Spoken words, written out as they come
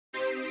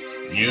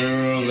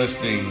You're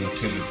listening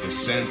to the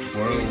Descent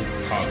World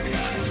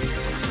Podcast.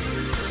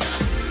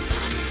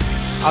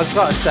 I've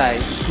got to say,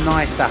 it's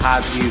nice to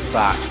have you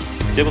back.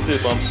 Stable through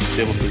the bumps,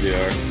 stable through the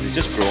air. He's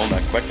just growing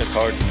that quick. It's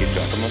hard to keep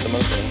track of him at the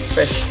moment.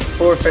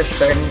 Four fish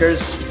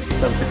fingers,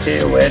 some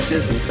potato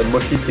wedges and some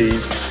mushy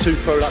peas. 2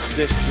 prolapse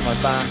discs in my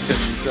back,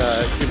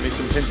 and it's given me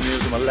some pins and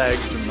needles in my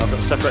legs, and I've got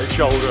a separated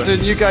shoulder. The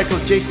new guy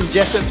called Jason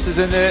Jessups is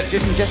in there.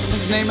 Jason Jessup,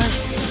 his name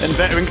is? In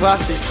veteran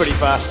class, he's pretty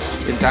fast.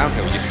 In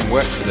downhill, you can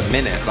work to the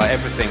minute. Like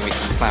everything, we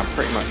can plan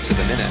pretty much to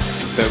the minute.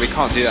 But we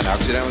can't do that now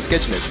because we don't have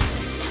schedulers.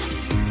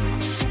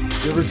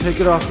 You ever take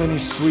it off any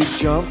sweet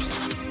jumps?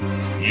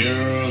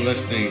 You're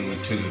listening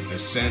to the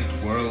Descent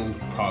World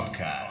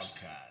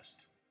Podcast.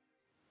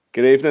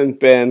 Good evening,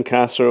 Ben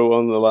Cathro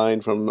on the line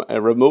from a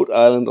remote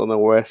island on the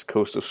west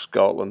coast of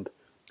Scotland.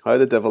 How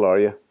the devil are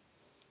you?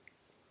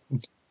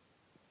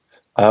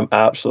 I'm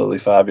absolutely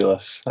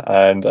fabulous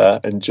and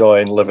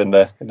enjoying living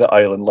the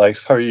island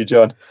life. How are you,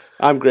 John?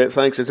 I'm great,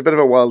 thanks. It's a bit of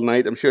a wild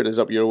night. I'm sure it is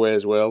up your way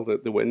as well.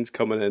 The wind's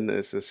coming in.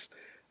 I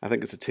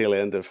think it's the tail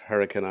end of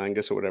Hurricane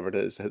Angus or whatever it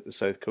is that hit the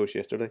south coast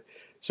yesterday.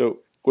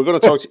 So we're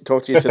going to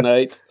talk to you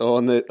tonight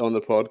on the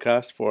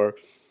podcast for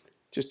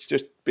just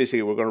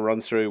basically we're going to run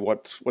through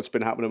what's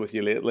been happening with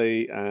you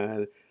lately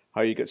and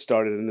how you got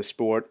started in the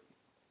sport.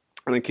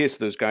 And in case of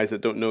those guys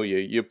that don't know you,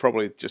 you're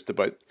probably just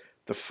about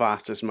the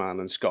fastest man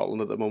in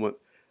Scotland at the moment.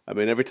 I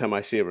mean, every time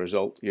I see a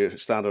result, you're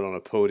standing on a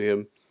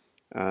podium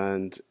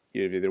and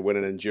you're either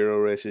winning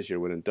enduro races, you're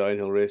winning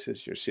downhill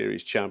races, you're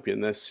series champion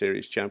this,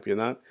 series champion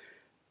that.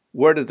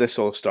 Where did this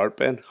all start,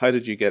 Ben? How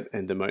did you get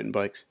into mountain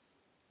bikes?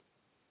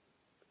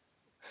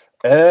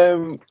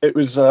 It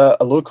was a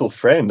local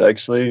friend,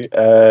 actually,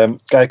 a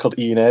guy called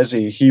Ian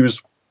Ezzy. He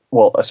was,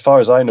 well, as far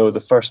as I know, the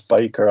first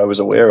biker I was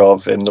aware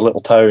of in the little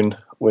town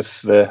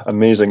with the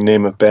amazing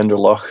name of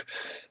Benderloch,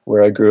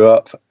 where I grew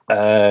up.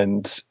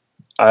 And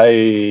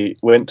I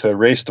went to a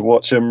race to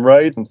watch him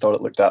ride and thought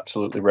it looked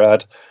absolutely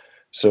rad.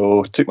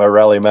 So took my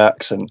Rally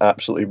Max and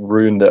absolutely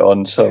ruined it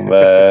on some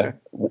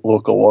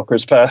local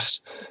walkers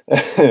pass.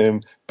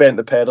 Bent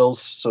the pedals,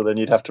 so then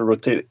you'd have to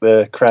rotate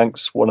the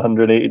cranks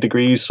 180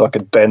 degrees so I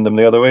could bend them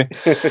the other way.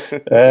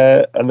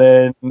 And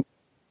then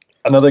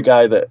another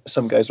guy that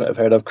some guys might have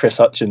heard of, Chris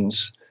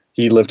Hutchins,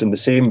 he lived in the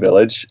same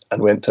village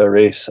and went to a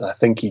race. And I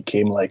think he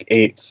came like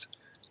 8th.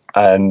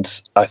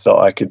 And I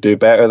thought I could do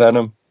better than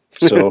him.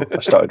 So I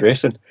started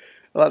racing.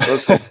 Well,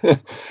 that's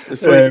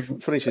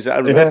funny. She said,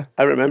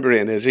 I remember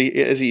Ian.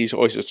 He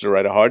always used to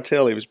ride a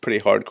hardtail. He was a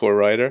pretty hardcore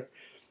rider.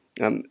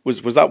 And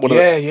was that one?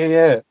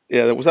 Yeah.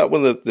 Was that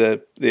one of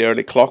the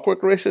early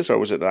Clockwork races, or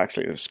was it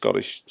actually a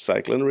Scottish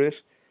cycling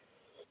race?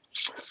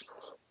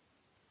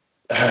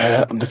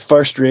 The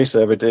first race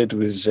I ever did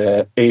was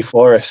A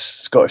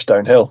Forest Scottish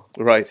Downhill.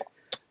 Right.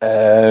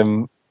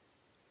 And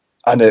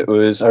it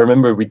was. I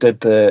remember we did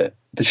the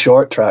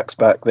short tracks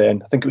back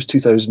then. I think it was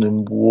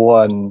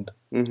 2001.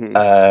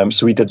 Mm-hmm.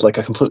 So we did like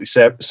a completely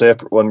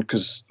separate one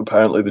because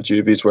apparently the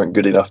Juvies weren't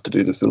good enough to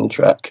do the full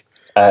track.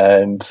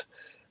 And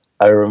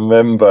I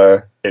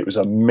remember it was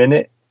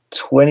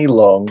 1:20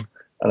 long,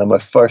 and on my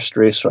first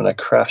race run I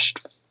crashed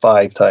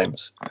 5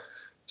 times.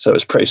 So it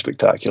was pretty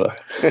spectacular.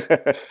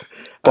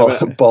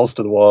 Balls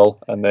to the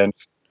wall and then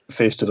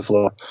face to the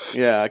floor.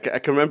 Yeah, I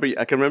can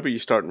remember you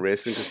starting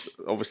racing because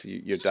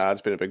obviously your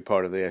dad's been a big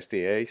part of the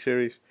SDA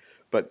series.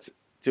 But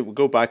to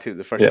go back to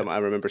the first time I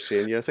remember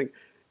seeing you, I think.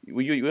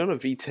 Were you on a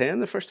V10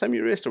 the first time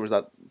you raced, or was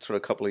that sort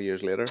of a couple of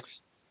years later?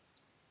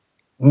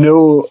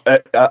 No,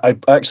 I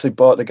actually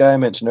bought the guy I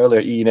mentioned earlier,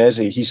 Ian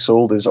Ezzy. He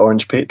sold his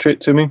Orange Patriot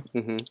to me.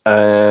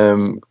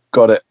 Mm-hmm.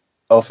 Got it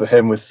off of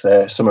him with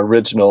some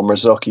original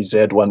Marzocchi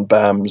Z1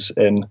 BAMs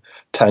in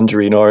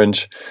tangerine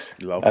orange.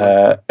 Lovely.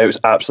 It was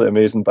absolutely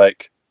amazing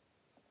bike,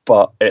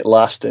 but it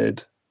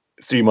lasted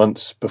 3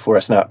 months before I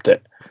snapped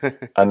it.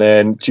 And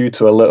then due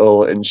to a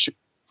little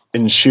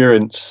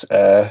insurance,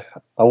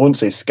 I won't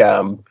say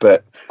scam,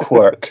 but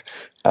quirk,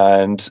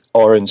 and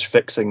Orange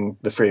fixing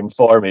the frame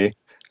for me,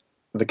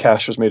 the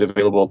cash was made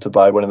available to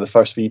buy one of the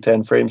first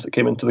V10 frames that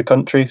came into the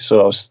country.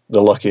 So I was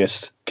the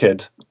luckiest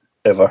kid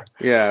ever.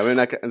 Yeah, I mean,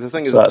 the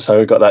thing is, so that's how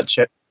I got that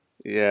chip.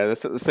 Yeah, the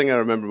thing I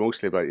remember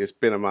mostly about you as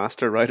being a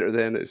master rider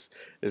then is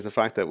the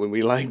fact that when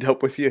we lined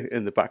up with you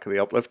in the back of the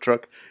uplift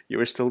truck, you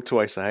were still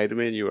twice the height of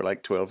me, and you were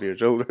like 12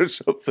 years old or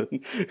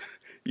something.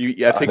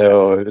 I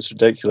know, it's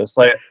ridiculous.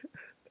 Like.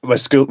 My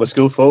school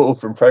photo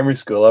from primary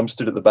school, I'm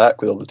stood at the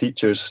back with all the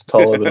teachers,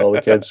 taller than all the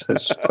kids.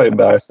 It's quite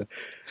embarrassing.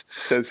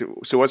 So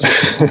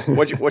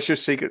what's your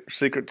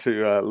secret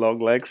to long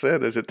legs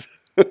then? Is it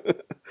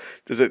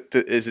is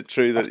it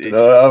true that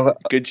it's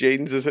good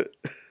genes? Is it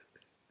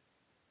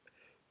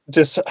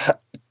just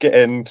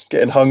getting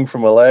hung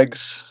from my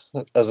legs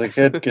as a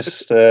kid?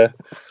 Just I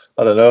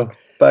don't know,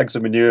 bags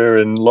of manure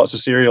and lots of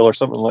cereal or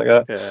something like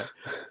that. Yeah.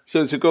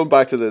 So going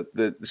back to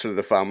the sort of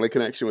the family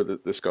connection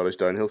with the Scottish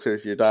Downhill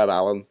series, your dad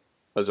Alan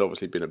has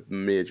obviously been a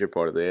major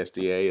part of the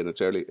SDA in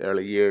its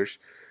early years.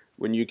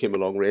 When you came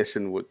along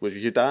racing, was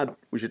your dad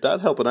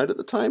helping out at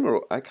the time,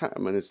 or I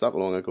mean it's that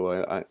long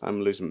ago. I'm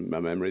losing my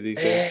memory these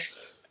days.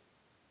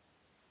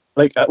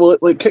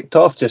 It kicked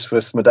off just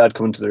with my dad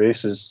coming to the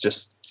races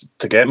just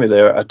to get me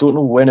there. I don't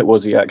know when it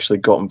was he actually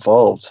got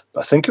involved.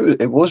 I think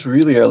it was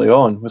really early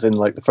on, within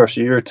like the first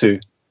year or two,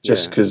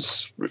 just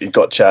because he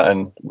got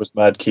chatting, was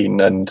mad keen,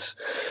 and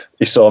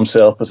he saw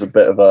himself as a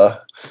bit of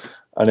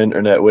an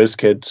internet whiz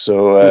kid.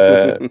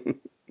 So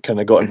kind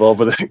of got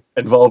involved with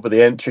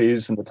the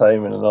entries and the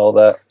timing and all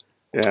that.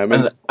 Yeah, I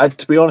mean, and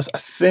to be honest, I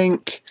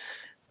think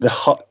the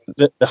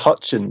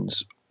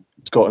Hutchins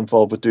got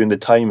involved with doing the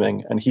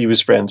timing, and he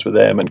was friends with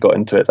them and got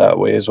into it that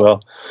way as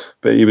well.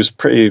 But he was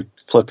pretty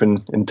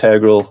flipping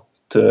integral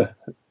to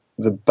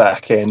the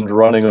back end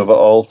running of it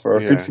all for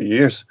a good few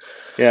years.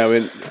 Yeah, I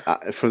mean,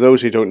 for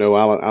those who don't know,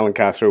 Alan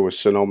Cathro was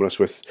synonymous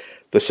with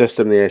the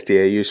system the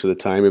SDA used for the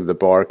timing, the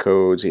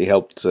barcodes. He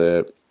helped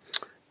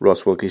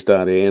Ross Wilkie's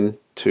dad Ian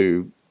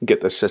to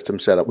get this system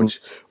set up, which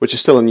is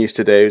still in use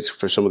today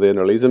for some of the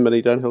inner Leithen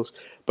mini downhills.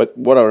 But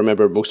what I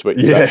remember most about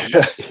your dad,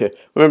 your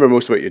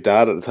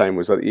dad at the time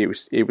was that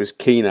he was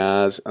keen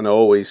as, and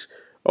always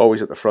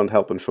at the front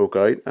helping folk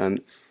out.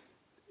 And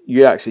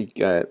you actually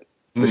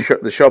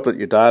the shop that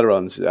your dad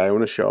runs, the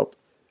Iona shop,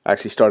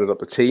 actually started up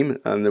the team,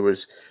 and there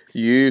was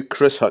you,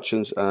 Chris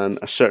Hutchins, and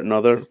a certain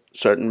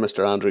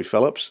Mr. Andrew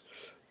Phillips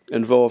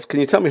involved.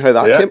 Can you tell me how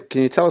that came?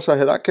 Can you tell us how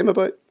that came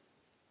about?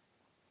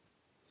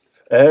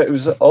 It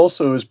was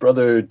also his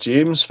brother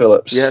James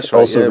Phillips. Yes, right.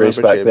 Also raced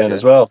back James, then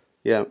as well.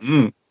 Yeah.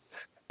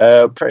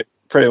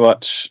 Pretty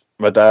much.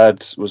 My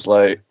dad was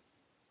like,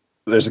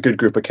 "There's a good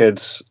group of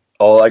kids.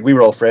 We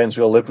were all friends.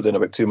 We all lived within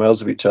about 2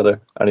 miles of each other."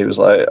 And he was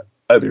like,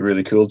 "That'd be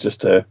really cool just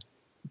to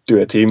do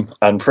a team."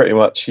 And pretty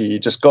much he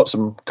just got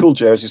some cool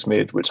jerseys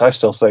made, which I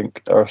still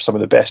think are some of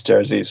the best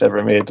jerseys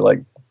ever made. Like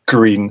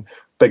green,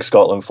 big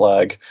Scotland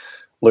flag,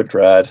 looked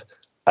rad.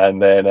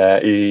 And then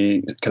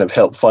he kind of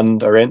helped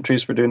fund our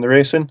entries for doing the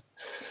racing.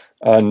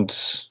 And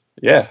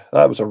yeah,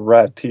 that was a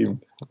rad team.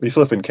 We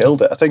flipping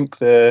killed it. I think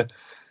the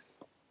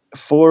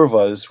 4 of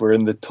us were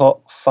in the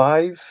top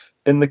 5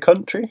 in the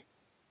country.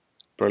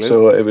 Brilliant.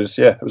 So it was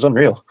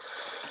unreal.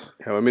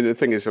 Yeah, I mean, the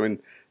thing is,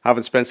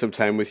 having spent some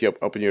time with you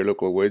up in your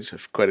local woods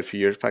for quite a few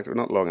years, in fact,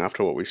 not long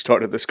after what we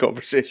started this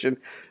conversation,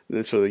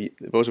 so it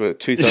was about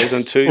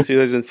 2002,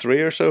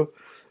 2003 or so.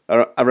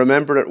 I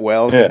remember it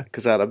well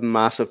because I had a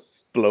massive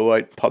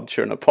blowout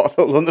puncture in a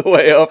pothole on the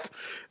way up,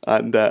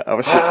 and I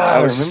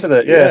remember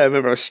that. Yeah, I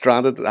remember I was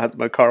stranded.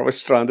 My car was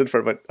stranded for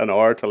about an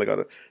hour till I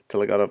got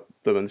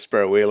the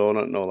spare wheel on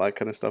it and all that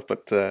kind of stuff.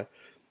 But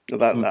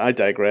I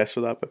digress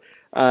with that. But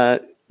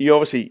you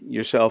obviously,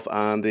 yourself,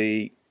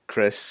 Andy,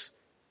 Chris,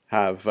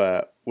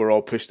 we're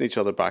all pushing each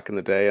other back in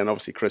the day, and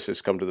obviously Chris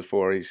has come to the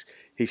fore.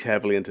 He's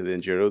heavily into the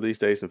enduro these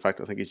days. In fact,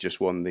 I think he's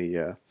just won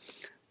the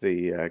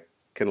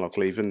Kinloch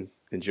Leven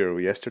enduro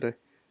yesterday.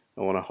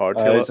 I want a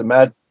hardtail. He's a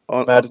mad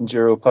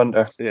enduro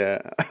punter.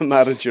 Yeah,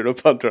 mad enduro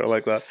punter. I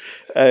like that.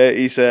 I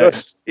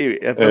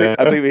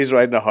believe he's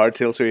riding a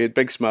hardtail, so he had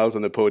big smiles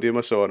on the podium.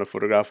 I saw on a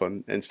photograph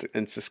on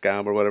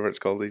Instagram or whatever it's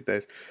called these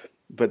days.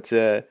 But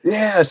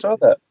yeah, I saw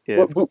that.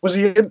 Yeah. Was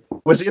he in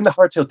the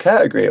hardtail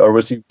category,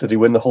 or did he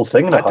win the whole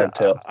thing in a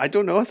hardtail? I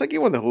don't know. I think he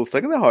won the whole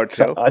thing in the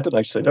hardtail. I don't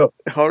actually know.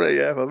 All right,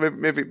 yeah. Well,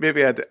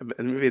 maybe I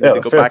need to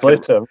go back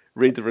and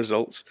read the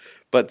results.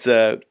 But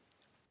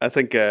I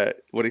think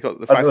what do you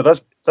call it? I know,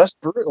 that's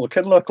brutal.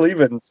 Kinloch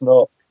Leven's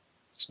not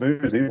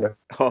smooth either.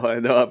 Oh, I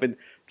know.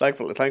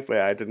 Thankfully,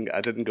 I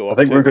didn't go up.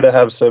 I think we're going to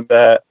have some.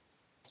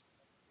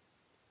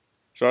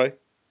 Sorry.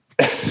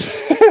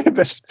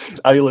 This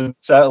island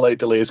satellite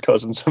delay is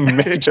causing some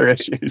major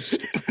issues.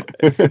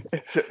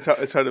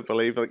 It's hard to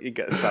believe you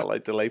get a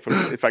satellite delay from.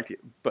 In fact,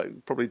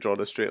 but probably drawn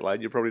a straight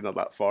line. You're probably not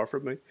that far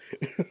from me.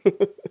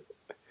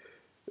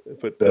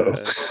 But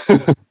no,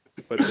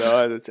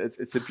 it's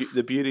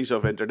the beauties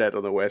of internet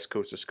on the west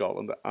coast of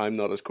Scotland. I'm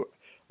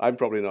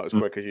probably not as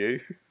quick as you.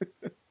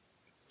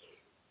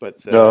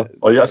 But no,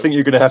 I think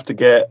you're going to have to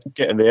get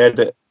in the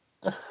edit.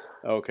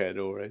 Okay,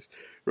 no worries.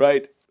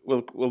 Right.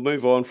 We'll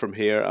move on from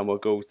here, and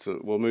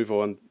we'll move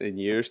on in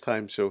years'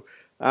 time. So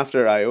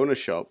after Iona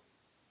shop,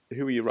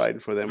 who were you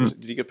riding for then?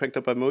 Did you get picked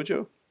up by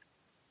Mojo?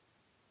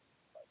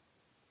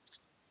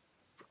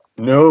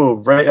 No,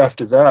 right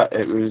after that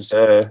it was.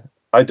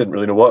 I didn't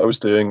really know what I was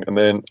doing, and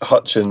then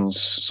Hutchins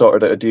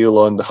sorted out a deal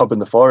on the Hub in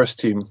the Forest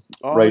team,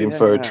 riding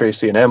for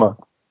Tracy and Emma.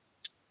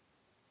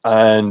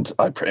 And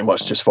I pretty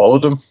much just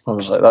followed him. I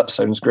was like, that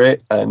sounds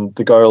great. And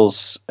the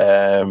girls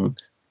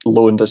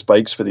loaned us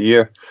bikes for the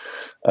year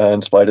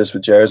and supplied us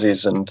with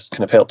jerseys and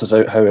kind of helped us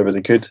out however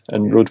they could,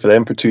 and rode for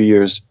them for 2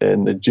 years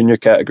in the junior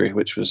category,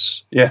 which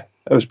was, it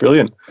was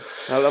brilliant.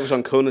 That was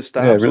on Kona's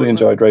Stabs. Yeah, I really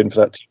enjoyed riding for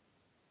that team.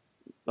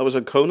 That was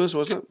on Kona's,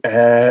 wasn't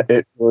it?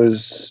 It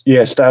was,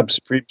 Stabs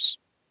Supremes.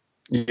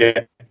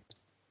 Yeah.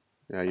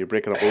 Yeah, you're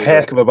breaking up.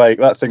 Heck of a bike.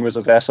 That thing was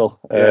a vessel.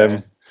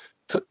 The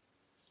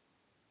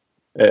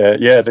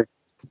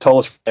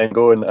tallest end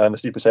going and the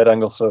steepest head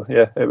angle. So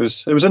yeah, it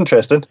was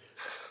interesting.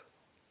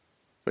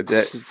 But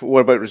what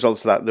about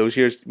results of those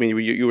years? I mean,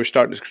 you were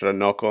starting to kind of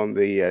knock on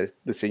the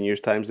seniors'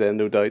 times then,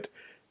 no doubt,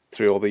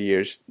 through all the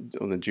years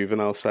on the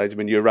juvenile side. I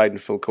mean, you're riding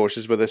full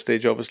courses by this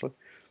stage, obviously.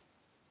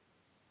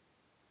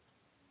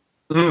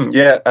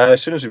 Yeah,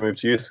 as soon as we moved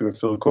to youth, we were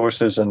full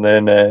courses, and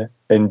then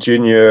in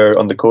junior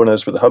on the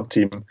Konas with the hub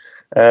team,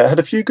 had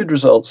a few good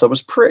results. I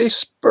was pretty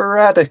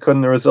sporadic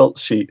on the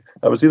results sheet.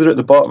 I was either at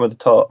the bottom or the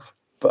top,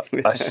 but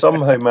I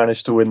somehow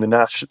managed to win the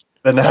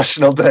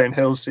national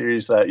downhill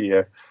series that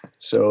year.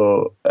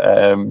 So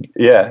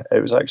yeah,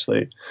 it was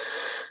actually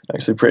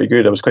pretty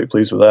good. I was quite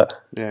pleased with that.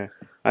 Yeah,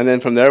 and then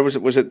from there, was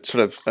it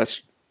sort of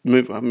I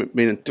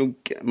mean,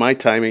 my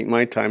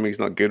timing's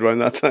not good around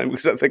that time,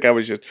 because I think I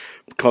was just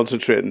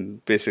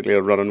concentrating basically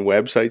on running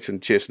websites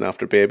and chasing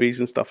after babies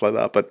and stuff like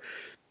that. But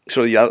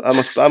so yeah,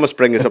 I must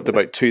bring this up to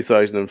about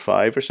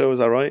 2005 or so. Is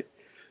that right?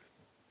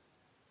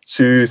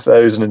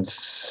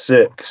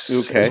 2006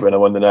 is when I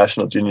won the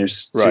national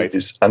juniors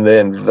series, and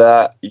then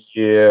that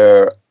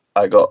year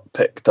I got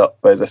picked up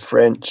by the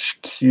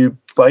French Q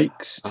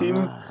Bikes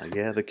team.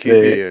 Yeah, the Q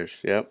years.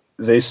 Yep.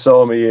 They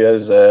saw me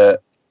as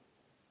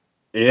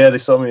they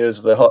saw me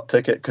as the hot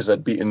ticket because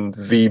I'd beaten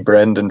the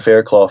Brendan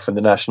Fairclough in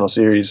the national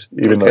series,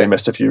 even though I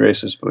missed a few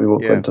races, but we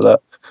won't go into that.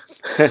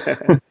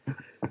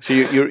 So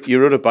you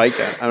rode a bike.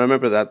 I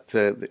remember that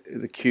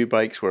the Q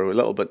bikes were a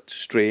little bit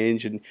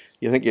strange, and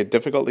you think you had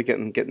difficulty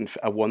getting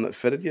a one that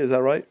fitted you. Is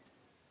that right?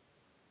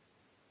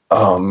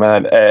 Oh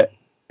man,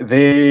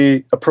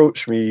 they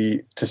approached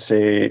me to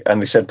say,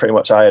 and they said pretty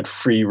much I had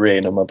free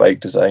reign on my bike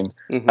design,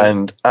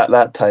 and at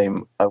that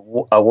time I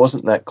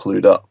wasn't that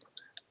clued up.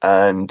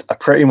 And I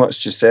pretty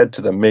much just said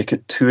to them, make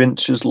it 2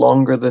 inches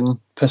longer than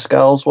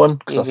Pascal's one,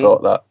 because I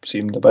thought that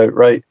seemed about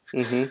right.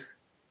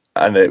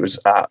 And it was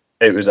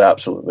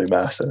absolutely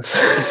massive.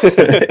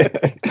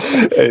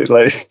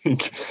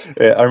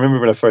 I remember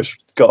when I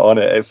first got on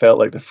it, it felt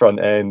like the front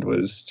end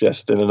was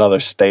just in another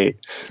state.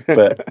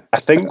 But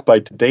I think by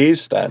today's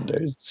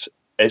standards,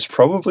 it's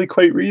probably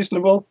quite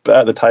reasonable, but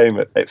at the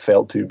time it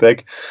felt too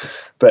big.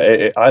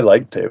 But I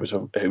liked it. It was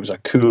a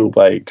cool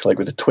bike, like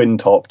with a twin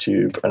top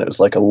tube, and it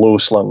was like a low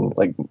slung,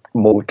 like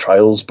Mo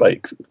Trials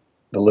bike.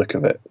 The look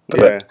of it,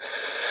 but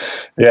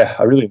yeah,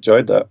 I really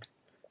enjoyed that.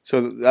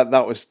 So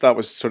that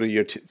was sort of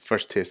your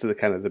first taste of the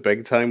kind of the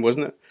big time,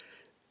 wasn't it?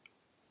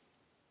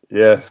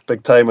 Yeah,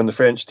 big time on the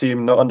French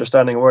team, not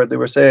understanding a word they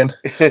were saying.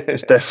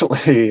 It's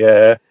definitely.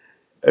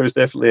 It was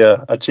definitely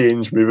a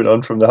change moving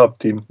on from the hub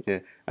team. Yeah,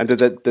 and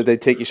did they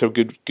take you some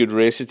good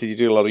races? Did you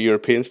do a lot of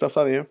European stuff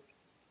that year?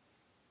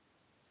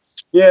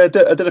 Yeah, I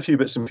did a few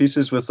bits and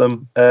pieces with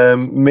them.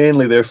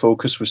 Mainly their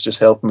focus was just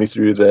helping me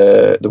through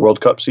the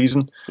World Cup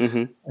season.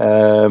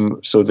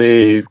 So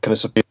they kind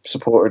of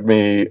supported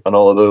me on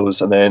all of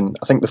those. And then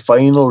I think the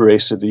final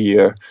race of the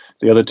year,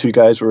 the other two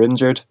guys were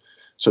injured,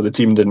 so the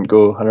team didn't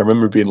go. And I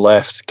remember being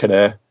left kind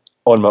of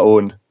on my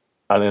own.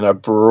 And then I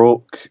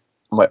broke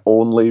my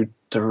only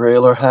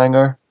derailleur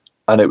hanger,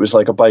 and it was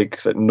like a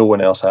bike that no one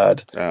else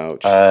had.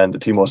 Ouch. And the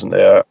team wasn't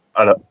there,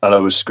 and I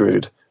was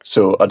screwed.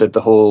 So I did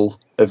the whole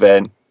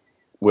event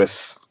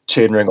with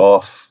chainring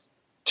off,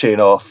 chain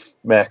off,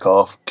 mech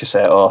off,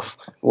 cassette off,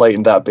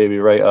 lightened that baby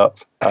right up,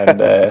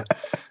 and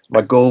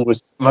my goal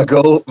was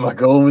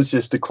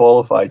just to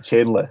qualify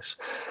chainless.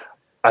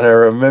 And I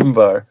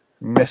remember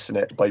missing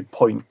it by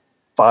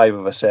 0.5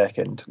 of a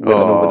second with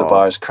an over the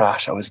bars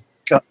crash. I was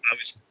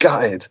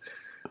gutted,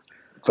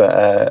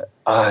 but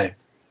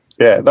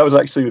that was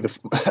actually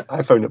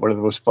I found it one of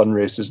the most fun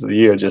races of the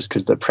year, just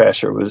because the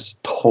pressure was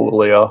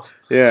totally off.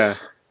 Yeah,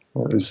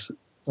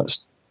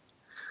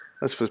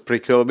 That's pretty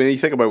cool. I mean, you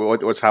think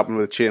about what's happened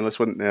with chainless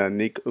with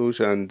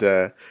Nico's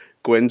and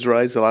Gwen's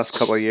rides the last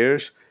couple of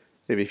years.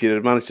 Maybe if you'd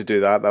have managed to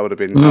do that, that would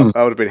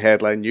have been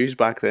headline news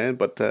back then.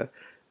 But the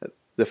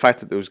fact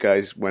that those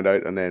guys went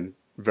out and then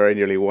very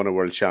nearly won a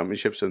World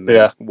Championships and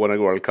won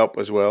a World Cup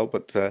as well.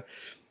 But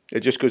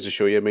it just goes to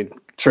show you. I mean,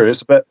 true,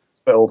 it's a bit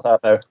old hat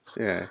now.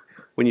 Yeah,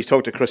 when you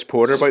talk to Chris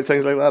Porter about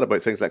things like that,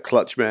 about things like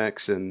clutch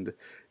mechs and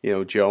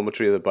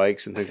geometry of the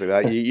bikes and things like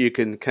that, you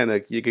can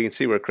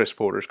see where Chris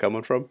Porter's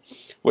coming from,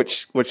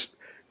 which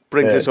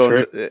brings us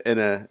on in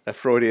a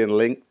Freudian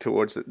link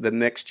towards the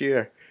next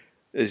year.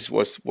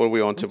 What are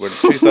we on to? We're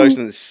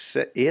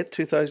 2008,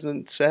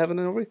 2007,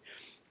 are we?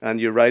 And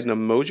you're riding a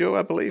Mojo,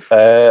 I believe.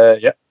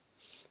 Yeah.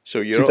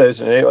 So you're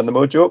 2008 on the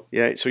Mojo.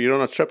 Yeah. So you're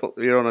on a triple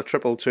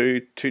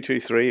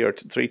 223 or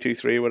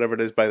 323, whatever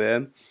it is by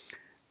then,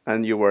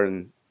 and you're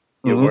wearing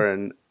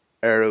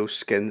aero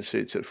skin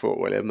suits at Fort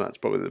William. That's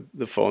probably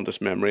the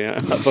fondest memory I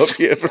have of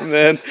you from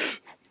then.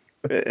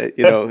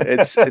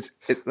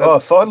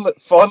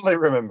 Fondly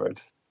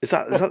remembered. Is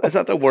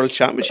that the World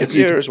Championship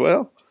year as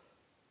well?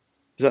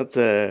 Is that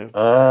the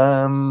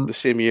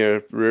same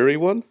year Rory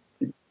won?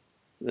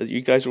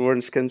 You guys were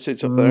wearing skin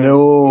suits up there?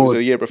 No, was it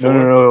a year before?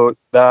 No.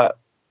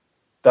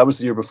 That was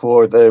the year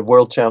before. The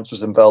World Champs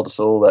was in Val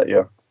d'Isole that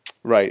year.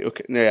 Right.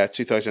 Okay. Yeah,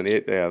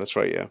 2008. Yeah, that's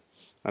right. Yeah,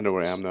 I know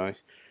where I am now.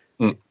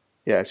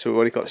 Yeah. So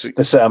what do you got?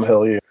 The Sam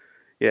Hill year.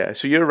 Yeah.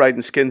 So you're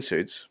riding skin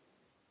suits,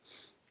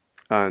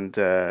 and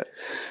you're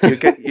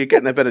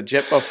getting a bit of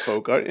jet buff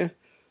folk, aren't you?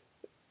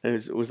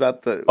 Was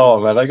that the?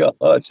 Oh man, I got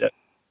a lot of jet.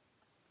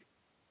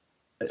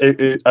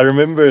 I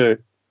remember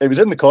it was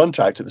in the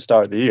contract at the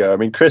start of the year. I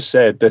mean, Chris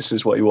said this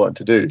is what he wanted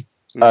to do,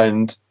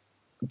 and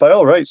by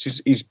all rights,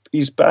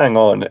 he's bang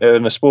on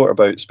in a sport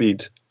about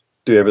speed.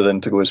 Do everything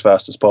to go as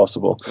fast as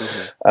possible,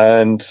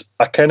 and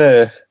I kind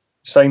of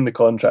signed the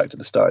contract at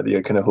the start of the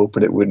year, kind of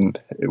hoping it wouldn't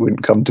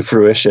come to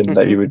fruition,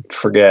 that he would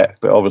forget,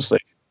 but obviously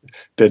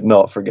did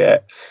not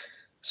forget.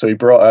 So he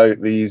brought out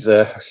these,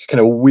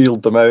 kind of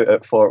wheeled them out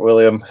at Fort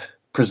William,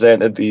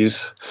 presented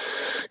these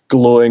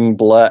glowing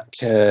black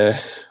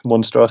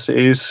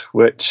monstrosities,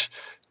 which,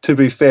 to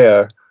be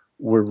fair,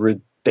 were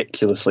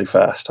ridiculously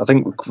fast. I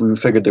think we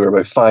figured they were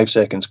about 5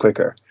 seconds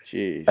quicker.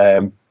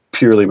 Jeez.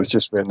 Purely with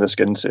just wearing the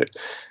skin suit.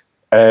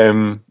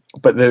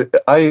 But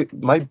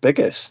my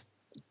biggest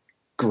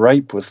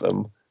gripe with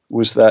them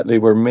was that they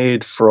were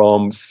made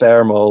from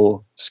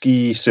thermal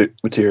ski suit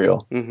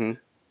material. And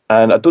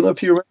I don't know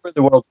if you remember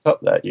the World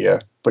Cup that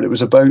year, but it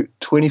was about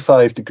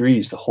 25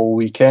 degrees the whole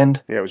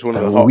weekend. Yeah, it was one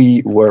of the hot.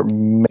 We were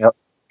melting,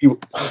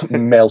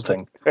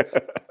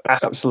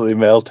 absolutely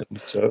melting.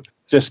 So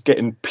just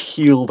getting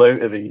peeled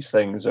out of these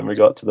things when we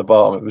got to the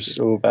bottom, it was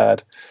so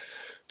bad.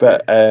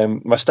 But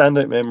my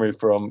standout memory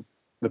from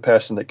the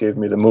person that gave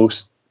me the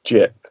most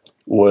jip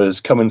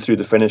was coming through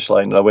the finish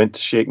line, and I went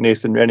to shake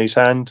Nathan Rennie's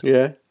hand,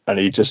 and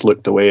he just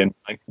looked away and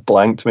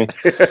blanked me.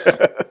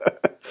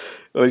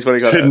 Well, he's funny.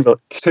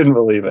 Couldn't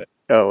believe it.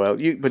 Oh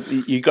well,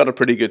 you got a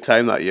pretty good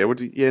time that year. What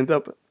did you end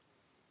up?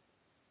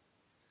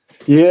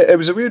 Yeah, it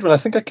was a weird one. I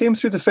think I came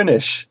through the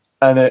finish,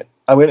 and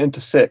I went into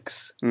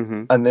 6th,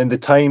 and then the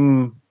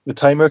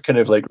timer kind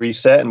of like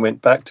reset and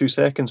went back 2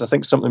 seconds. I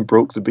think something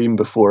broke the beam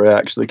before I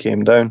actually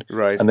came down,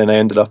 right? And then I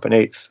ended up in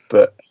 8th,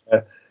 but.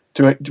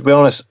 To be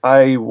honest,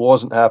 I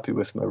wasn't happy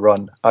with my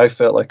run. I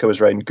felt like I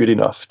was riding good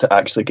enough to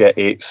actually get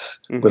 8th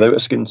without a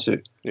skin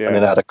suit, and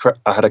then I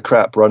had a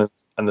crap run,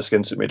 and the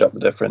skin suit made up the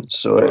difference.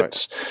 So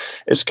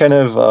it's kind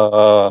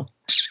of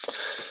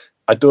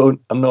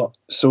I'm not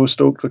so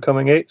stoked with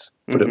coming 8th,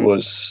 but it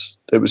was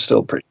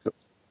still pretty good.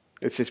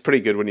 It's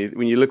pretty good when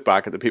you look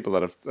back at the people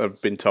that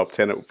have been top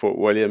 10 at Fort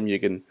William. You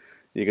can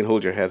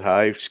hold your head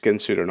high, skin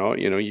suit or not.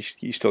 You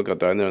still got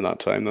down there in that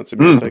time. That's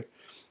amazing.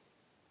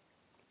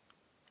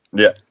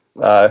 Yeah.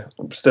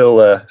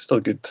 Still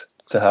good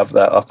to have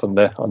that up on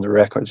the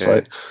record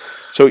site.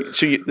 So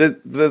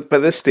by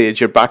this stage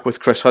you're back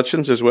with Chris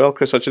Hutchins as well.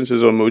 Chris Hutchins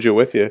is on Mojo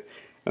with you,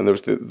 and there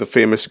was the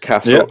famous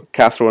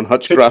Cathro and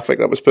Hutch graphic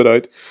that was put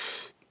out.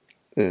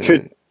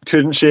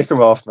 Couldn't shake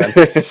him off, man.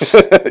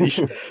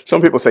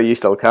 Some people say you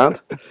still can't,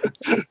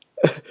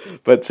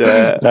 but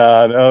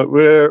no,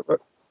 we're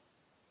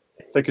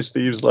thick as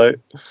thieves, like.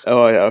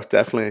 Oh yeah,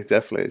 definitely.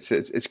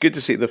 It's good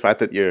to see the fact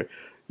that you're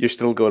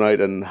still going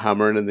out and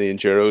hammering in the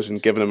enduros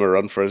and giving him a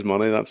run for his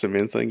money. That's the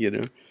main thing,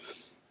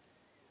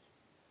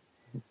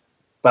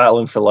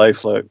 Battling for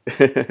life, like.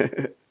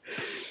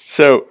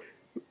 So,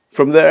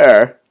 from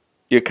there,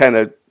 your kind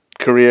of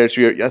careers,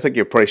 I think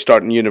you're probably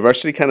starting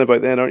university kind of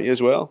about then, aren't you,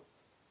 as well?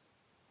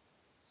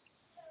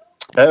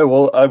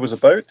 Well, I was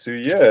about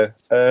to, yeah.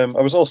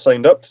 I was all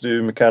signed up to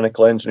do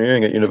mechanical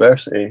engineering at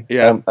university.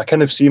 Yeah. I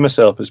kind of see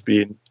myself as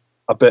being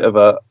a bit of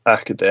a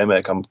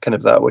academic. I'm kind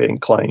of that way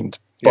inclined.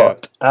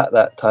 But at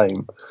that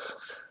time,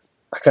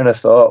 I kind of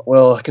thought,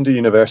 well, I can do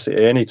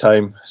university any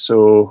time.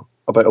 So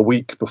about a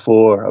week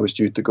before I was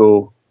due to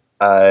go,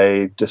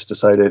 I just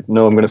decided,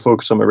 no, I'm going to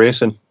focus on my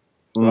racing.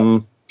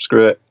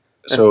 Screw it.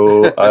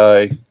 So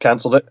I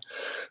cancelled it.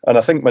 And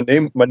I think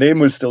my name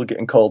was still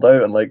getting called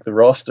out on like the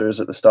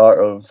rosters at the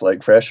start of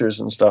like freshers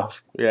and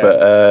stuff. Yeah.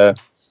 But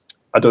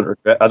I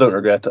don't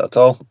regret it at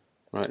all.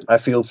 Right. I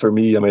feel for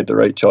me, I made the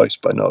right choice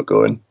by not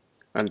going.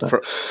 And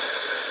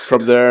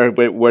from there,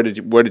 where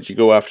did you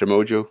go after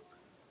Mojo?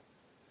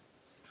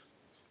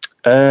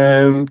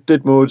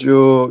 Did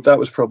Mojo. That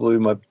was probably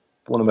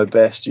one of my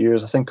best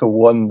years. I think I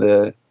won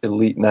the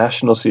Elite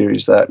National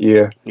Series that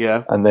year.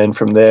 Yeah. And then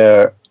from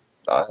there,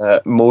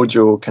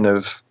 Mojo kind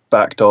of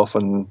backed off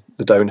on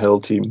the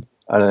downhill team,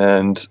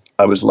 and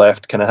I was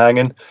left kind of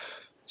hanging.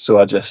 So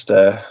I just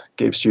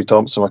gave Stu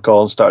Thompson a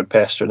call and started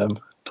pestering him.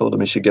 Told him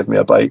he should give me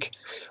a bike,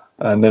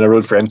 and then I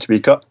rode for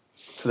MTB Cup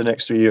for the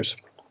next 3 years.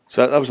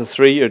 So that was a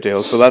 3-year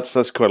deal. So that's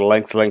quite a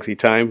lengthy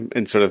time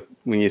in sort of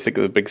when you think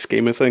of the big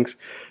scheme of things.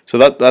 So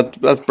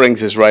that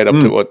brings us right up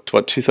to what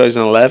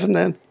 2011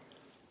 then.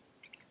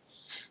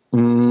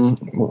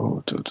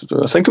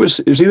 I think it was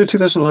either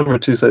 2011 or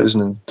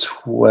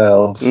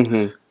 2012.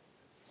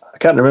 I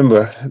can't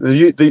remember.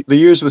 The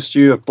years with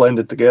Stu have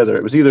blended together.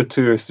 It was either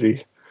 2 or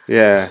 3.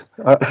 Yeah,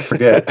 I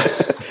forget.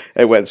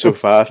 It went so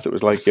fast. It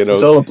was like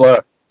it's all a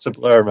blur. It's a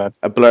blur, man.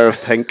 A blur of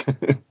pink.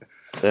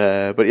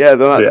 But yeah,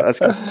 that's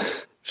good.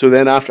 So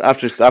then after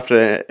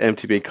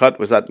MTB Cut,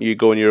 was that you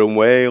going your own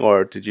way,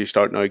 or did you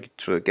start now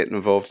sort of getting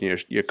involved in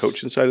your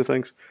coaching side of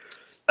things?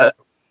 I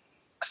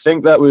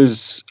think that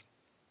was.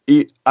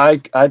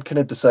 I'd kind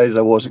of decided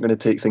I wasn't going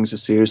to take things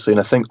as seriously, and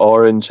I think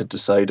Orange had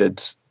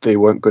decided they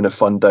weren't going to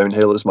fund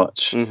downhill as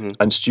much,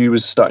 and Stu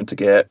was starting to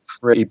get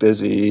pretty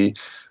busy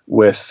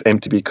with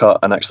MTB Cut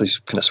and actually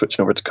kind of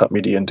switching over to Cut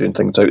Media and doing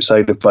things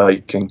outside of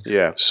biking.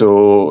 Yeah.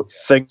 So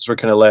things were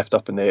kind of left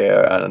up in the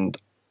air, and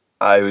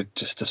I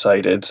just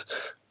decided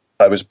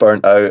I was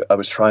burnt out. I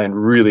was trying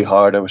really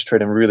hard. I was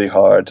training really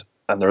hard,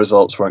 and the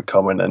results weren't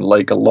coming. And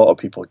like a lot of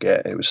people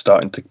get, it was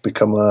starting to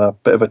become a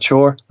bit of a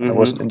chore, and I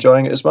wasn't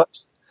enjoying it as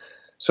much.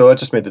 So I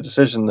just made the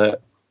decision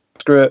that,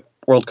 screw it,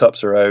 World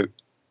Cups are out.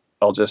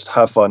 I'll just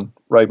have fun,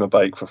 ride my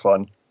bike for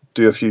fun,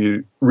 do a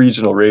few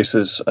regional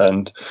races,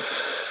 and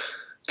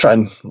try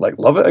and like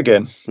love it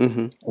again,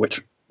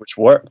 which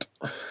worked,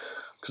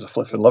 because I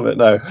flipping love it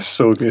now. It's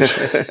so good.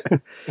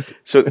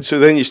 So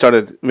then you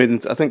started. I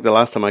mean, I think the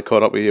last time I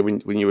caught up with you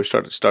when you were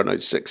starting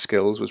out Six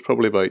Skills was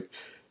probably about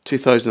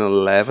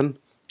 2011.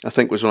 I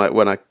think was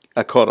when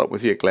I caught up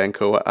with you at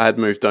Glencoe. I had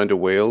moved down to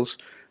Wales.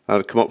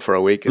 I'd come up for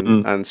a week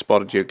and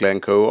spotted you at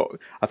Glencoe.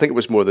 I think it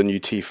was more the new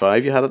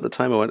T5 you had at the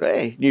time. I went,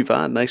 hey, new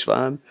van, nice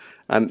van.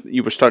 And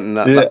you were starting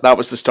that. Yeah. That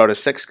was the start of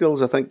Six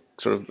Skills, I think,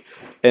 sort of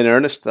in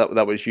earnest.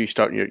 That was you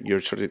starting your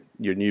sort of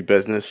your new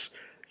business,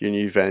 your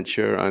new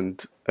venture,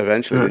 and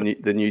eventually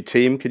the new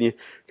team. Can you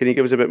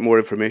give us a bit more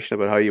information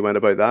about how you went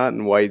about that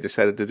and why you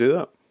decided to do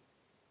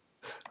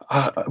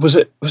that? Was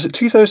it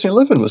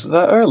 2011? Was it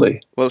that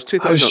early? Well, it was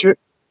 2000. Sure.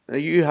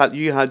 You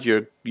had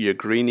your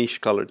greenish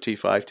coloured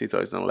T5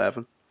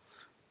 2011.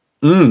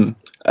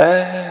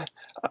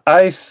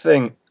 I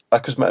think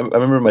because I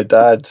remember my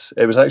dad.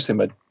 It was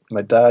actually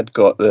my dad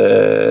got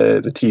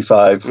the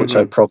T5, which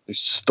I probably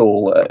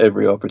stole at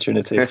every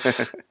opportunity.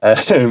 I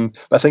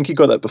think he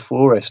got that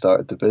before I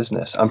started the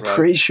business. I'm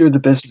pretty sure the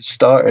business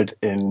started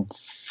in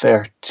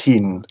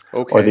 2013,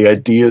 or the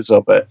ideas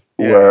of it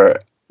were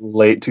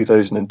late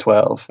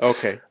 2012.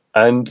 Okay,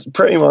 and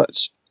pretty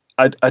much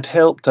I'd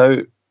helped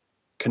out,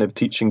 kind of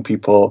teaching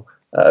people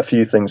a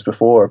few things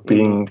before,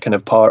 being kind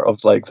of part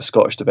of like the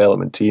Scottish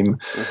development team,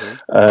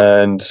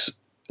 and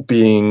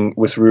being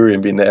with Rory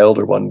and being the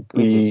elder one.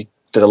 We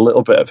did a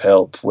little bit of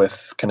help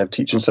with kind of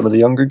teaching some of the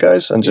younger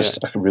guys, and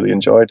just I really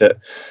enjoyed it.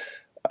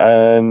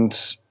 And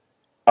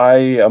I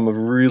am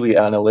really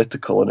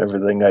analytical in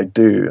everything I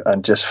do,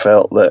 and just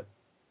felt that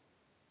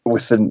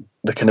with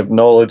the kind of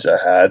knowledge I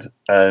had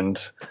and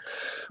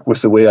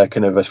with the way I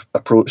kind of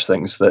approach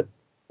things, that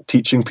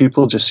teaching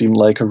people just seemed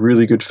like a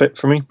really good fit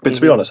for me. But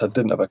to be honest, I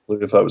didn't have a clue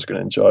if I was going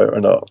to enjoy it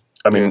or not.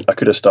 I mean, I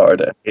could have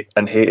started it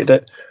and hated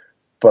it,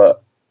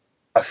 but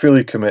I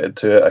fully committed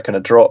to it. I kind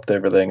of dropped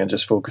everything and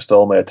just focused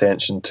all my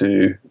attention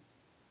to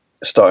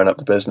starting up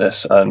the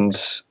business, and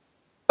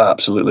I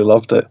absolutely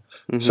loved it.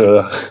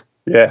 So,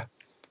 yeah,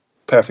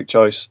 perfect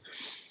choice.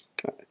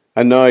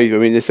 And now, I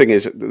mean, the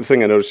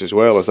thing I noticed as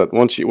well is that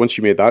once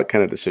you made that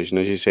kind of decision,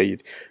 as you say,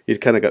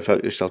 you'd kind of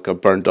felt yourself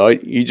got burned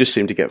out. You just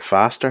seem to get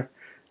faster.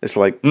 It's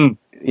like you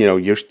know,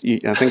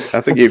 I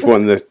think you've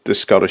won the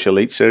Scottish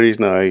Elite Series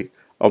now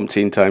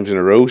umpteen times in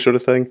a row, sort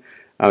of thing.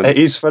 And it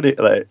is funny.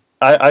 Like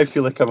I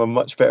feel like I'm a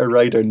much better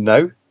rider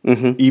now,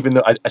 even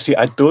though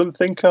I don't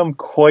think I'm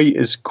quite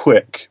as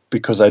quick,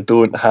 because I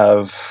don't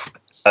have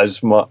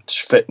as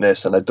much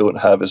fitness and I don't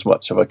have as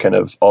much of a kind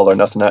of all or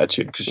nothing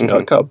attitude, because you know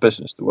I've got a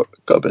business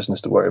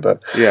to worry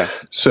about. Yeah.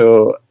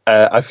 So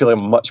I feel I'm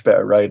a much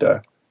better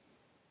rider,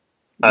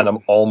 and I'm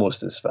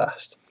almost as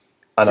fast.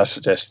 And I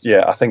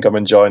think I'm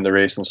enjoying the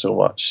racing so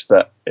much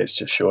that it's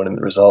just showing in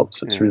the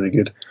results. It's really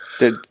good.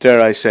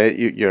 Dare I say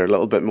it, you're a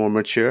little bit more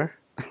mature?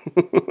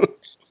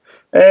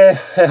 It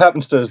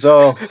happens to us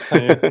all.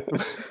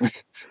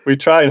 We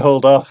try and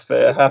hold off,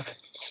 but it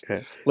happens.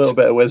 A little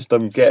bit of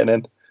wisdom getting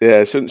in.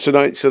 Yeah. So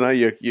now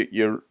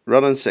you're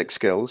running Six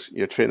Skills.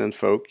 You're training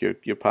folk.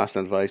 You're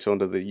passing advice on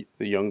to the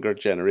younger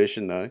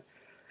generation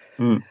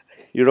now.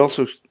 You're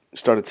also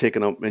started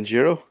taking up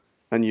enduro,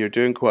 and you're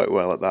doing quite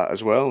well at that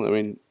as well. I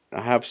mean, I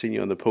have seen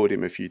you on the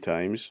podium a few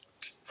times,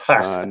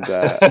 and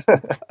I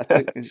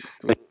think,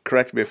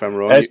 correct me if I'm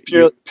wrong. It's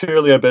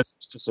purely a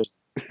business decision.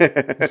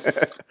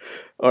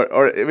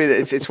 or I mean,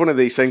 it's one of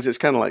these things. It's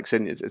kind of like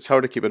saying it's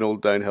hard to keep an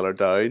old downhiller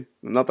down.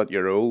 Not that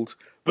you're old,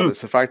 but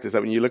it's the fact is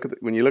that when you look at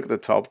the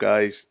top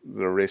guys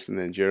that are racing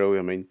the enduro,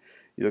 I mean,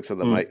 you look at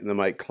the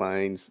Mike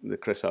Kleins, the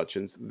Chris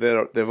Hutchins.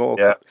 They've all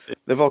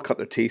cut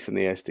their teeth in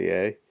the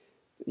SDA.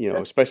 You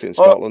know, especially in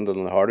Scotland and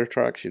on the harder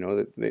tracks. You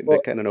know, they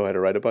kind of know how to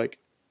ride a bike.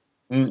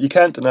 You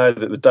can't deny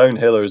that the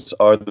downhillers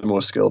are the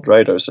most skilled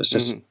riders. It's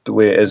just the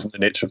way it is in the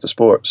nature of the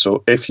sport.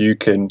 So if you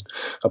can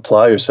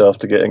apply yourself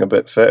to getting a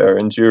bit fitter,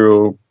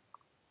 enduro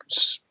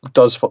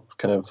does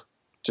kind of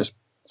just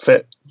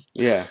fit.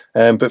 Yeah.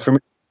 But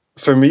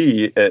for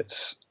me,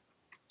 it's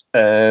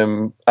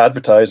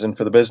advertising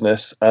for the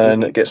business,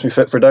 and it gets me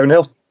fit for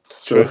downhill.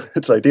 So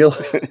it's ideal.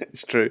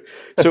 It's true.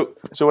 So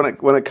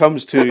when it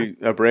comes to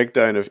a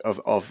breakdown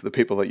of the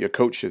people that you're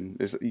coaching,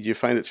 do you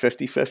find it's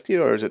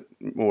 50-50, or is it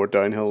more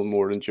downhill,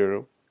 more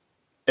enduro?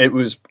 It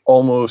was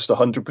almost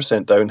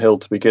 100% downhill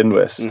to begin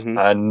with,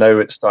 and now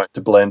it's starting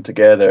to blend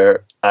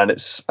together. And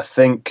it's, I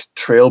think,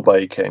 trail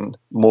biking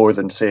more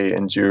than, say,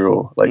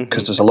 enduro, like,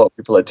 because there's a lot of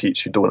people I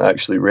teach who don't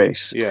actually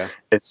race. Yeah,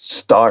 it's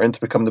starting to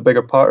become the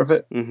bigger part of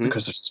it,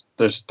 because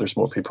there's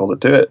more people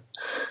that do it.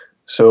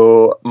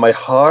 So my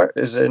heart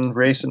is in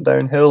racing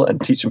downhill and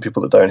teaching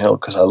people the downhill,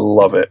 because I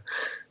love it.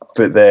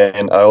 But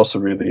then I also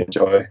really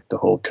enjoy the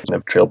whole kind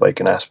of trail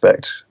biking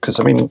aspect, because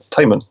I mean,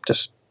 timing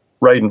just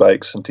riding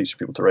bikes and teaching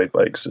people to ride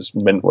bikes is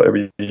meant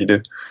whatever you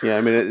do. Yeah,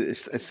 I mean,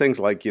 it's things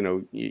like, you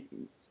know,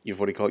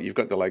 you've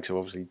got the likes of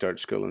obviously Dirt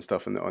School and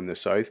stuff on the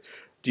south.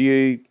 Do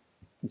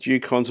you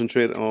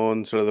concentrate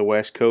on sort of the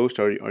west coast,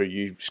 or are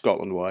you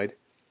Scotland wide?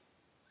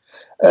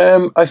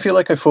 I feel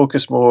like I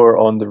focus more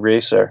on the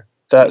racer.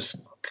 That is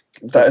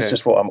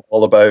just what I'm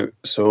all about.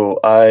 So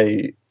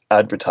I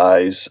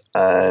advertise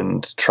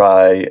and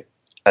try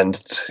and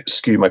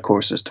skew my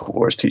courses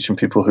towards teaching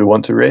people who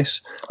want to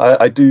race.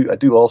 I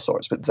do all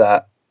sorts, but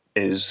that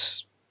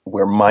is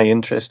where my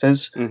interest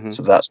is. Mm-hmm.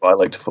 So that's what I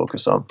like to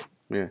focus on.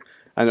 Yeah.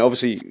 And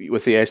obviously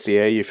with the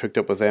SDA, you've hooked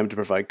up with them to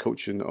provide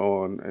coaching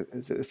on,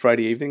 is it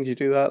Friday evenings you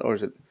do that, or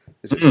is it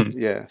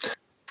yeah?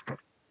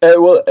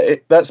 Well,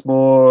 that's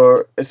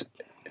more, it's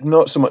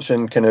not so much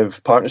in kind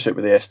of partnership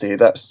with the SDA.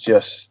 That's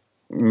just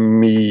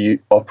me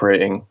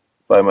operating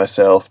by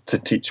myself to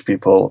teach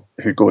people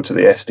who go to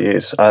the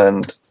SDAs,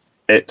 and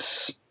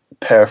it's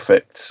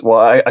perfect. Well,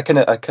 I kind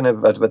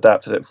of have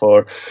adapted it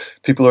for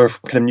people who are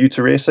kind of new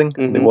to racing.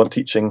 Mm-hmm. They want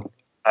teaching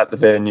at the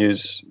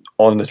venues,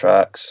 on the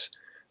tracks,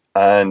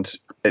 and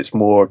it's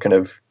more kind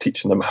of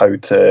teaching them how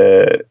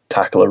to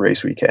tackle a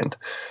race weekend.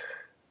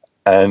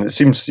 And it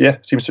seems to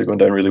be going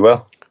down really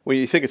well. Well,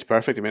 you think it's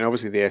perfect. I mean,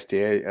 obviously the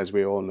SDA, as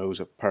we all know,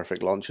 is a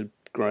perfect launching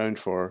ground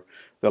for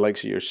the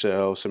likes of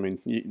yourselves. I mean,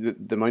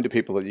 the amount of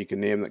people that you can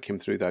name that came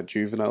through that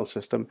juvenile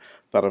system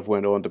that have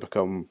went on to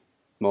become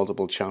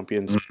multiple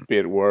champions, be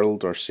it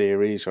world or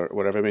series or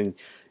whatever. I mean,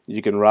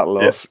 you can rattle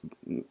off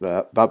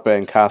that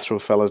Ben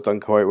Cathro fella's done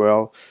quite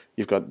well.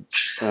 You've got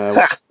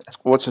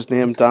what's his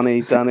name,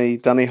 Danny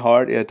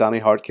Hart. Yeah, Danny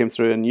Hart came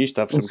through, and you used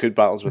to have some good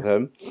battles with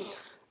him.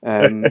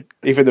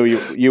 Even though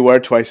you were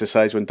twice the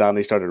size when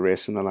Danny started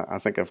racing, and I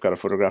think I've got a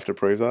photograph to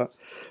prove that.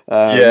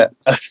 I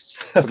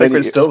think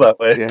we're still that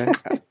way. Yeah,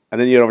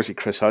 and then you'd obviously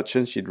Chris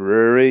Hutchins, you'd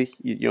Rory,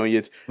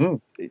 you'd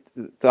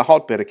the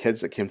hot bit of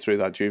kids that came through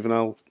that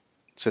juvenile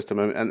system,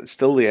 and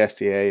still the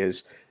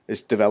SDA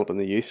is developing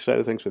the youth side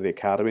of things with the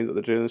academy that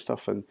they're doing and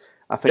stuff. And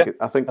I think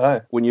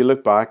when you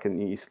look back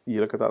and you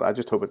look at that, I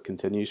just hope it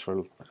continues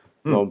for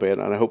long bit,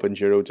 and I hope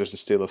enduro doesn't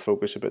steal the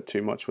focus a bit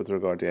too much with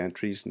regard to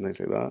entries and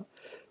things like that.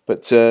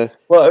 But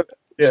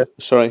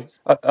sorry,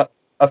 I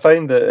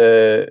find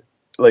that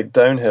like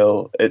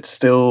downhill, it's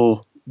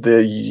still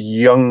the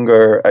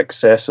younger,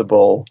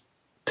 accessible,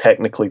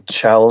 technically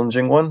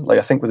challenging one. Like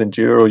I think with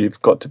enduro, you've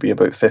got to be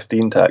about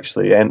 15 to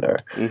actually enter,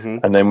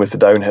 and then with the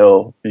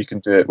downhill, you can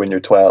do it when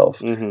you're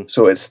 12.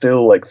 So it's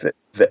still like the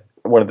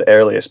one of the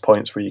earliest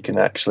points where you can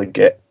actually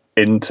get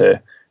into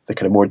the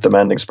kind of more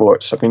demanding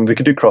sports. I mean, they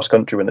can do cross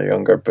country when they're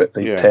younger, but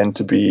they tend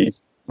to be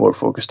more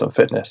focused on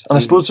fitness. And I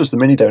suppose there's the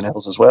mini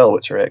downhills as well,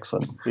 which are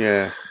excellent.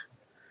 Yeah,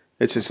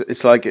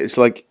 it's like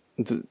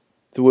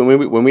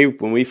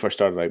when we first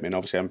started out. I mean,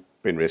 obviously I've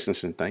been racing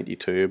since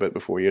 '92, a bit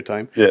before your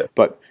time. Yeah,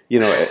 but you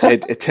know,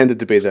 it tended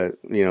to be the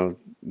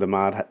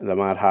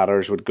mad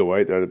hatters would go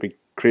out there. There'd be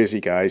crazy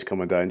guys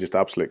coming down, just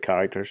absolute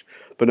characters.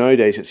 But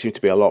nowadays it seems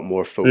to be a lot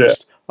more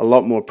focused, a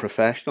lot more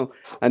professional.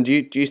 And do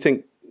you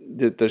think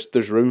that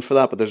there's room for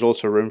that, but there's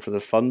also room for the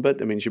fun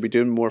bit? I mean, should we be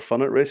doing more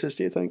fun at races,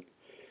 do you think?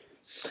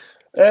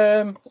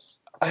 It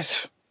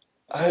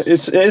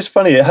is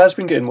funny. It has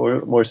been getting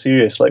more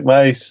serious. Like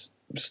my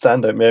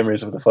standout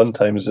memories of the fun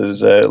times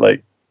is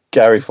like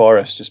Gary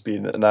Forrest just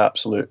being an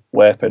absolute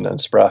weapon and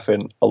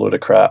spraffing a load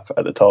of crap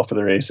at the top of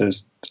the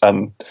races,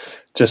 and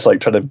just like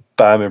trying to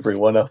bam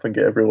everyone up and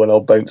get everyone all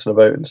bouncing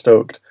about and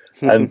stoked.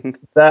 And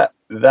that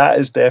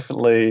is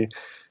definitely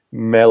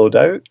mellowed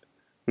out,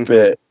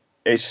 but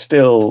it's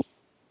still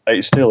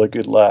a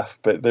good laugh.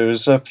 But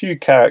there's a few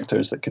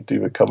characters that could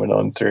do with coming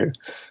on through.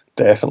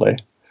 Definitely.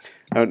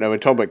 Now we're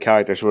talking about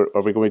characters. Are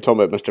we going to be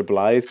talking about Mr.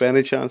 Blythe by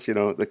any chance? You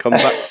know, the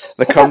comeback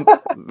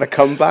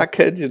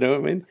kid. You know what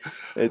I mean?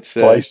 It's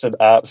Blythe's an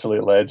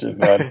absolute legend,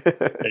 man.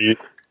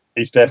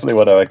 He's definitely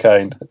one of a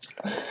kind.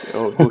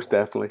 Oh, most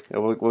definitely.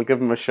 We'll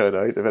give him a shout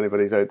out if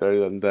anybody's out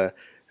there and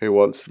who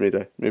wants me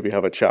to maybe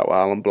have a chat with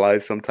Alan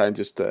Blythe sometime.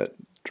 Just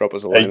drop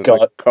us a line in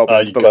the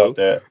comments below.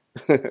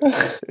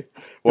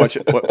 Watch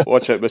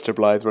out, Mr.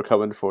 Blythe. We're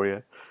coming for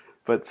you.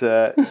 But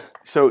so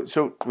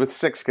with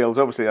Six Skills,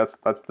 obviously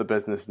that's the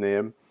business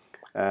name.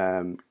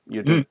 Have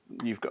you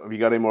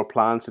got any more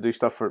plans to do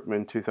stuff for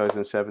in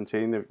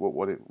 2017?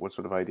 What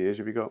sort of ideas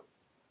have you got?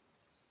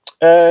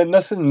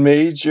 Nothing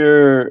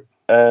major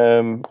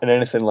and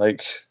anything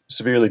like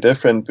severely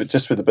different, but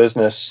just with the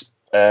business,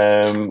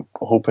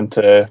 hoping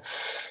to.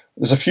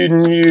 There's a few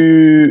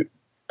new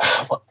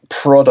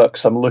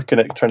products I'm looking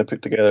at trying to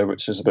put together,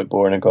 which is a bit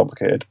boring and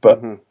complicated.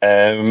 But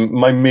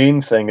my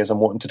main thing is I'm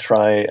wanting to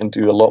try and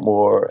do a lot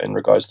more in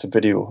regards to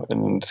video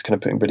and kind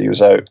of putting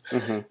videos out.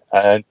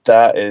 And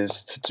that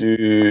is to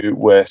do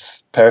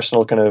with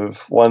personal kind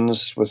of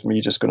ones, with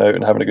me just going out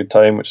and having a good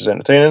time, which is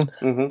entertaining.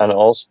 And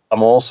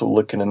I'm also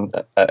looking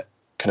at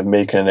kind of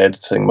making and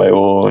editing my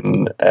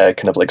own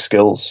kind of like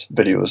skills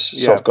videos.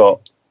 So I've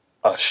got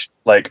a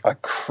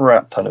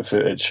crap ton of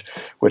footage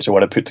which I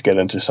want to put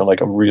together into some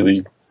like a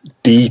really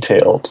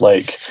detailed,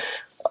 like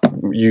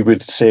you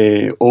would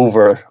say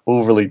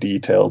overly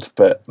detailed,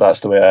 but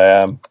that's the way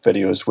I am.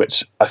 Videos,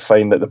 which I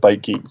find that the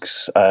bike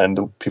geeks and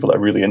the people that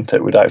are really into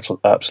it would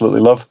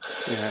absolutely love.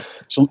 Yeah.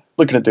 So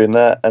looking at doing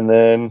that, and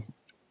then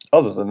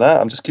other than that,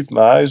 I'm just keeping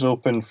my eyes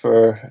open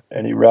for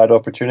any rad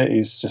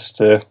opportunities just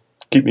to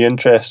keep me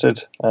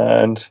interested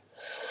and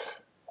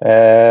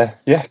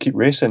keep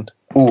racing.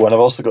 Oh, and I've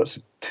also got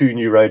 2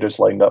 new riders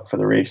lined up for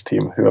the race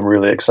team who I'm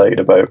really excited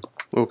about.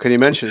 Oh, can you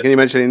mention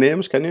any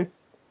names? Can you?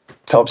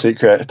 Top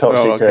secret.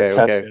 Okay,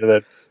 Can't say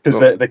that.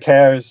 Because the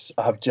Cares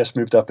have just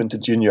moved up into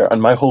junior,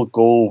 and my whole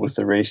goal with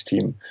the race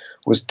team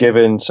was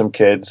giving some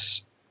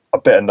kids a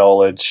bit of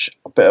knowledge,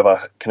 a bit of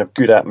a kind of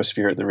good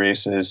atmosphere at the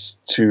races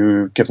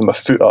to give them a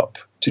foot up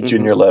to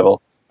junior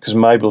level. Because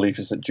my belief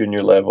is that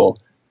junior level,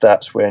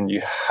 that's when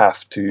you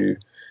have to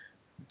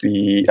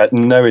be,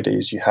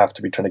 nowadays, you have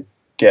to be trying to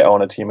get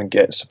on a team and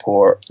get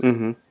support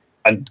and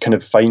kind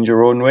of find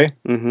your own way.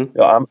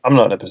 I'm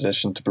not in a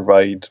position to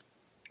provide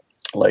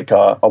like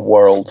a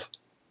world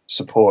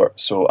support,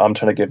 so I'm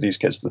trying to give these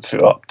kids the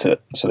foot up to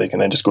so they can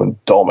then just go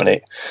and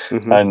dominate.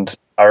 And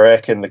I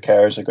reckon the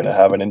Cares are going to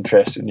have an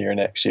interesting year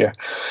next year.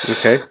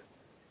 Okay,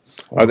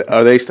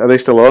 are they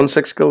still on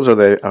Six Skills, or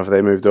have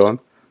they moved on?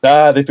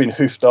 Nah, they've been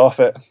hoofed off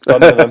it. Done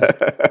with them.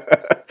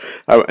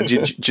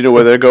 Do you know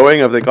where they're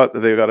going? Have they got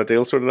a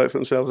deal sorted out for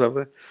themselves? Have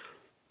they?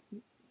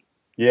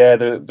 Yeah,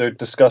 they're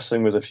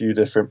discussing with a few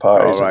different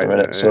parties at the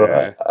minute. So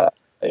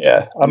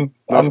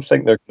I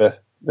think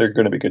they're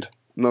going to be good.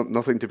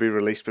 Nothing to be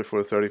released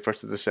before the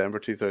 31st of December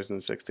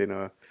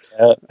 2016.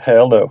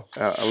 Hell no.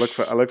 I look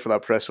for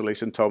that press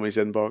release in Tommy's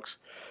inbox,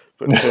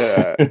 but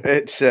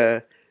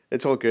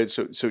it's all good.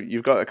 So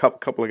you've got a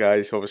couple of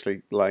guys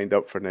obviously lined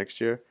up for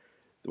next year.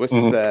 With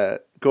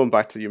going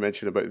back to you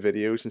mentioned about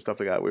videos and stuff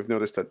like that, we've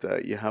noticed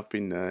that you have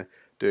been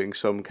doing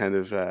some kind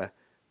of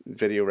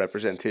video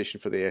representation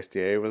for the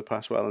SDA over the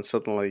past while, and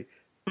suddenly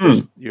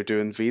you're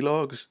doing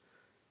vlogs.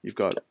 You've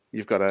got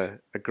a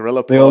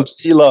gorilla pod, the old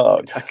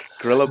vlog, a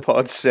gorilla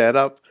pod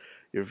setup.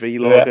 You're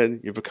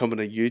vlogging. You're becoming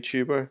a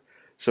YouTuber.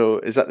 So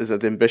is that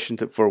the ambition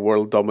for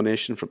world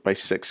domination by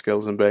Six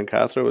Skills and Ben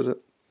Cathro? Is it?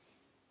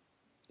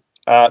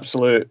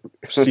 Absolute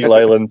Seal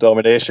Island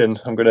domination.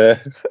 I'm gonna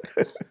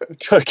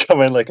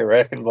come in like a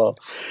wrecking ball.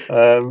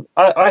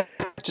 I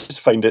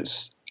just find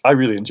I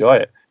really enjoy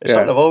it. It's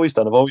something I've always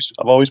done. I've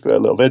always put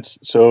out little vids.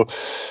 So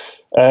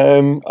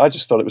I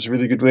just thought it was a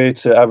really good way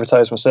to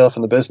advertise myself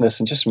in the business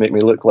and just make me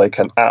look like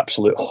an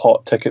absolute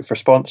hot ticket for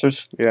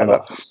sponsors. Yeah,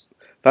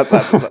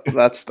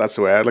 that's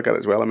the way I look at it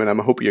as well. I mean, I'm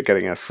hoping you're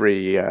getting a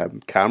free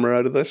camera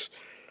out of this.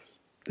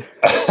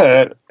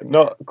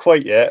 Not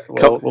quite yet.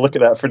 We'll look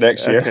at that for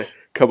next year. Okay.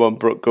 Come on,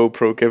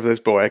 GoPro, give this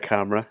boy a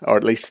camera, or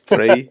at least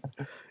 3.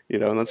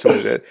 And that's what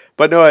it is.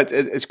 But no,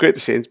 it's great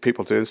to see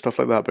people doing stuff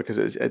like that, because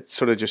it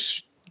sort of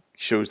just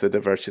shows the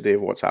diversity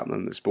of what's happening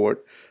in the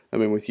sport. I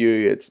mean, with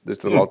you,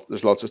 there's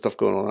lots of stuff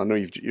going on. I know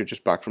you're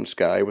just back from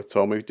Skye with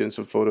Tommy doing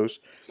some photos,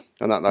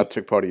 and that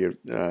took part of your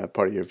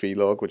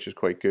vlog, which is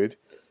quite good.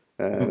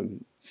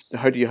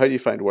 How do you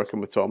find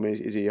working with Tommy?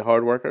 Is he a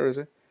hard worker? Is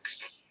he?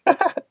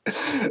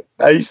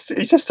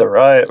 He's just a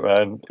riot,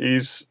 man.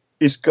 He's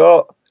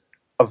got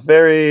a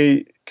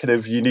very kind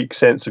of unique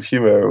sense of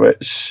humor,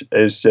 which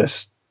is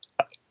just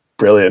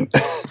brilliant.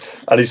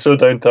 And he's so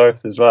down to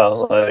earth as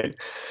well. Like,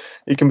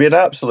 he can be an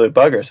absolute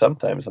bugger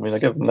sometimes. I mean, I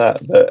give him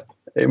that, but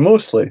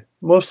mostly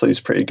he's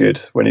pretty good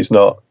when he's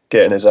not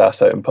getting his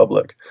ass out in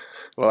public.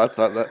 Well,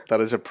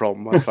 that is a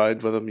problem I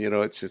find with him.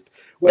 It's just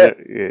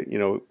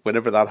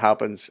whenever that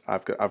happens,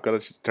 I've got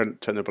to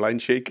turn a blind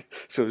cheek,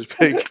 so to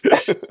speak.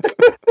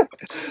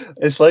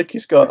 It's like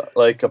he's got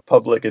like a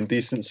public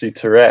indecency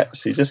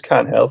Tourette's. He just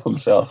can't help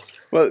himself.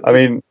 Well,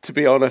 to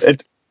be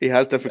honest, he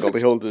has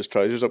difficulty holding his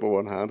trousers up with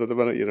one hand at the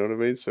minute. You know what I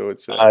mean? So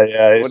it's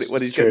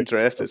when he's getting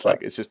dressed, it's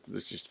like there's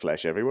just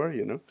flesh everywhere.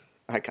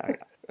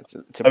 It's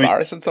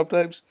embarrassing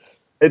sometimes.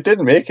 It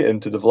didn't make it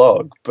into the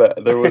vlog,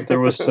 but there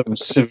was some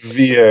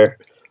severe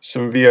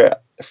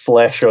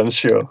flesh on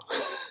show.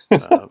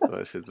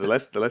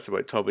 The less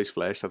about Tommy's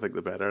flesh, I think,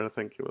 the better. I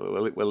think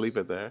we'll leave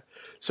it there.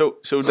 So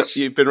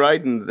you've been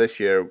riding this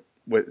year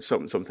with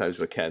sometimes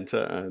with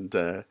Kenta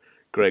and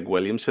Greg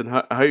Williamson.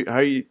 How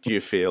do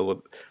you feel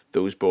with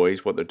those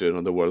boys, what they're doing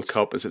on the World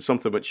Cup? Is it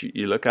something which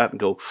you look at and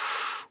go,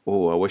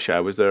 "Oh, I wish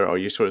I was there," or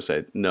you sort of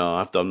say, "No,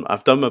 I've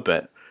done my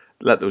bit.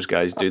 Let those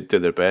guys do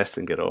their best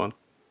and get on"?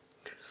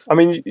 I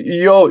mean,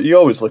 you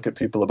always look at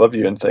people above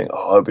you and think,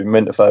 "Oh, I'd be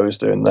mint if I was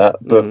doing that,"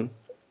 but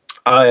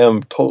I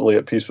am totally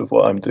at peace with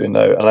what I'm doing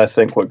now, and I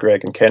think what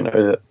Greg and Kent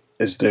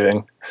is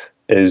doing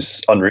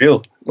is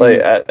unreal.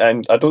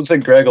 And I don't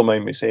think Greg will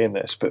mind me saying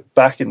this, but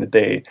back in the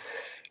day,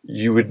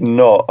 you would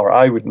not, or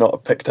I would not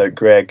have picked out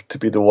Greg to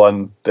be the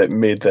one that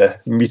made the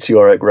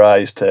meteoric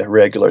rise to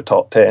regular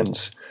top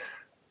tens.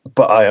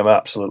 But I am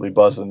absolutely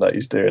buzzing that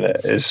he's doing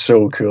it. It's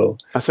so cool.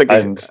 I think,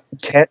 and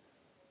Kent.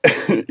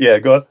 Yeah,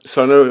 go on.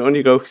 So no, on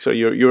you go. So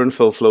you're in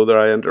full flow there.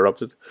 I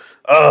interrupted.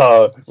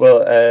 Oh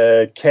well,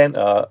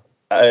 Kenta.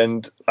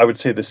 And I would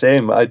say the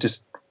same. I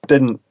just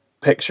didn't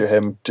picture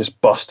him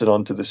just busting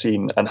onto the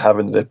scene and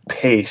having the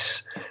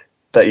pace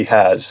that he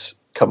has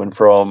coming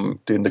from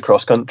doing the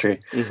cross country.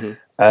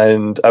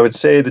 And I would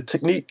say the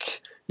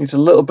technique needs a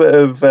little bit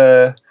of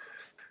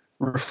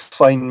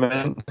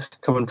refinement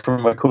coming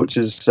from my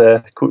coach's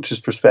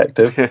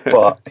perspective,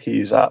 but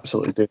he's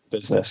absolutely doing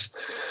business.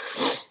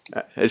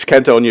 Is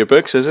Kent on your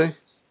books, is he?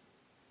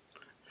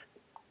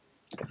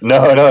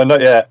 No,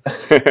 not yet.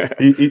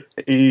 I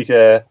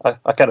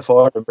can't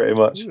afford him pretty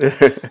much.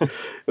 What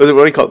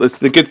do you call it?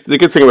 The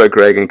good thing about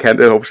Greg and Kent,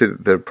 obviously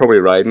they're probably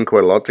riding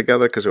quite a lot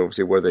together because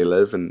obviously where they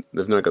live, and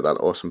they've now got that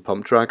awesome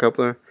pump track up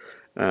there,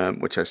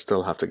 which I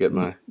still have to get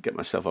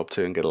myself up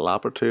to and get a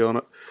lap or two on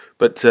it.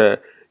 But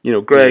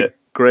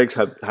Greg's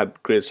had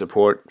great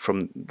support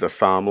from the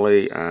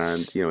family,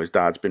 and his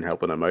dad's been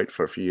helping him out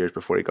for a few years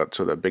before he got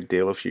to that big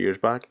deal a few years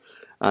back,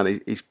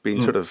 and he's been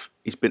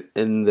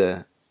in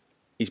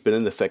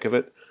the thick of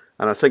it.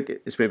 And I think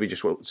it's maybe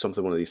just one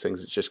of these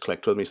things that just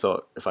clicked with me.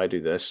 Thought, if I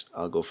do this,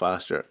 I'll go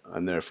faster,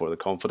 and therefore the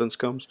confidence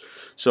comes.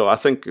 So I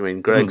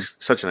mean, Greg's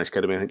such a nice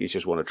kid. I think he's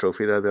just won a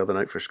trophy there the other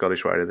night for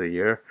Scottish Rider of the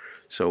Year.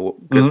 So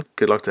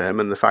good luck to him.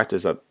 And the fact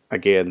is that,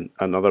 again,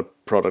 another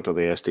product of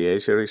the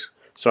SDA series.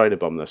 Sorry to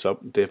bum this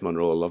up. Dave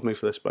Munro will love me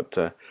for this, but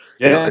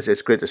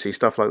it's great to see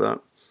stuff like that.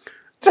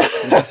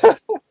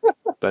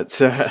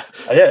 But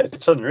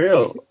it's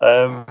unreal.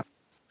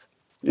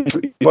 You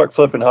work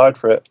flipping hard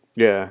for it.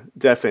 Yeah,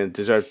 definitely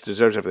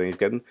deserves everything he's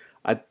getting.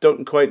 I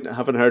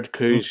haven't heard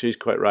who's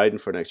quite riding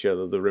for next year,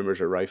 though the rumours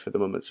are rife at the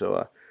moment.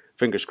 So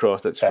fingers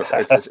crossed, it's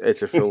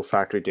a full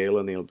factory deal,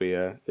 and he'll be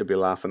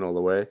laughing all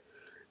the way.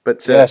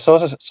 But I saw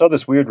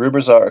this weird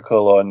rumours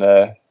article on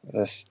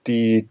this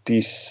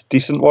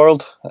Decent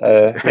World.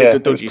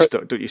 Don't you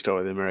start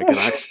with the American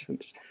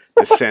accent.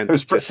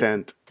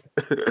 Descent.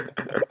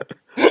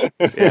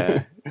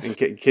 Yeah, in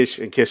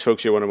case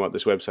folks are wondering what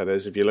this website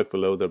is, if you look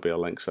below, there'll be a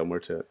link somewhere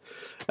to it.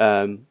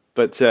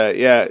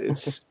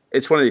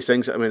 It's one of these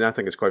things. I mean, I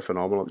think it's quite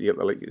phenomenal. You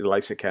get the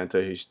likes of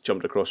Kenta, who's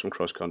jumped across from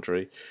cross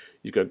country.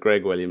 You've got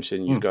Greg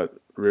Williamson. You've got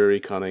Rory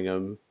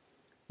Cunningham.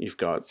 You've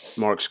got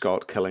Mark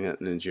Scott killing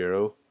it in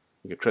enduro.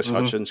 You get Chris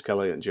Hutchins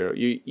killing it in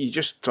enduro. You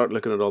just start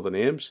looking at all the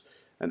names,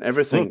 and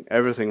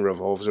everything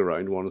revolves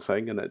around one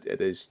thing, and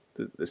it is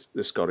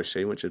the Scottish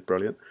scene, which is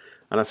brilliant.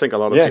 And I think a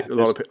lot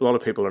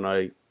of people are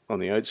now on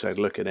the outside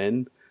looking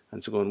in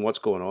and so going, what's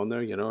going on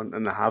there,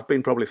 and they have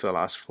been probably for the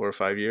last 4 or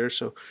 5 years.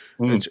 So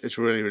it's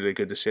really, really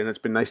good to see, and it's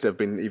been nice to have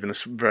been even a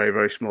very,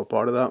 very small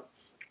part of that.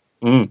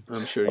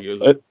 I'm sure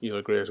you'll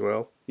agree as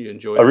well. You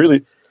enjoy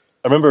it.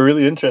 I remember a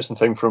really interesting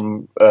thing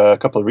from a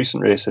couple of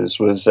recent races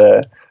was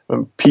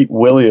when Pete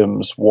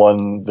Williams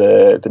won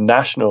the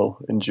national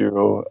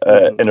enduro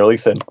in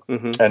Erleithen,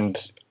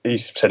 and he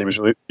said he was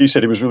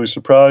really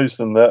surprised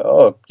and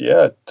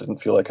that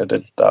didn't feel like I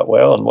did that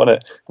well and won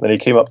it. And then he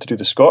came up to do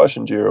the Scottish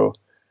enduro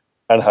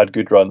and had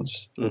good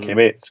runs and came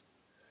 8th.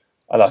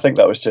 And I think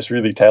that was just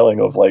really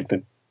telling of like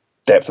the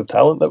depth of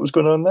talent that was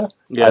going on there.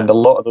 Yeah. And a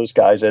lot of those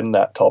guys in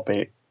that top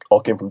 8 all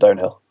came from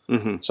downhill.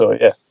 So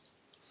yeah.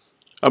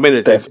 I mean,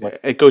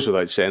 it goes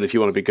without saying, if you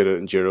want to be good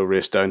at enduro,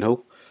 race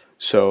downhill.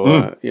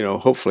 So,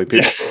 hopefully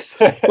people...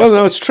 Well,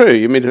 no, it's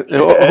true. I mean,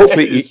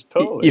 hopefully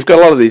you've got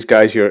a lot of these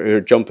guys who are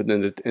jumping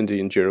into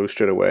enduro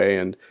straight away,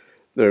 and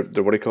they're what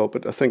do you call it?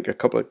 But I think a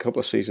couple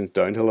of seasons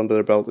downhill under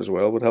their belt as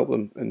well would help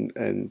them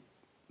in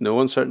no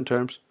uncertain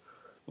terms.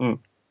 But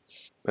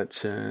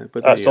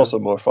that's also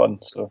more fun.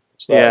 So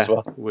it's that as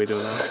well. We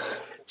do that.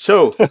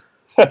 So,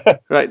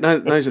 right,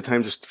 now's the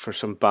time just for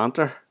some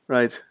banter,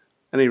 right?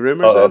 Any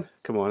rumours then?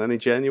 Come on, any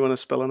Jen you want to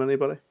spill on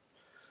anybody?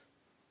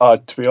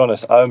 To be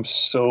honest, I'm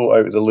so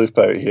out of the loop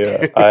out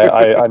here.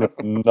 I know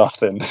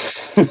nothing.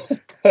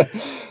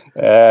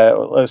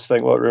 Let's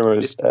think what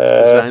rumours.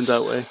 Designed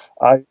that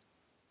way.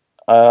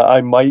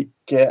 I might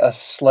get a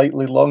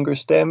slightly longer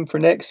stem for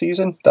next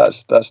season.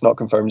 That's not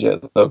confirmed yet,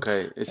 though.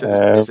 Okay. Is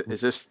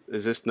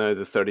this now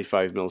the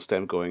 35mm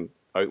stem going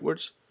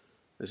outwards?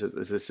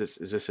 Is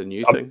this a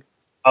new thing?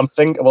 I'm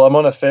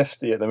on a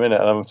 50 at the minute,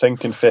 and I'm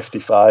thinking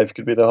 55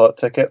 could be the hot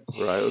ticket.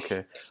 Right,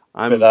 okay.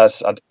 I don't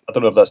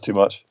know if that's too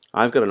much.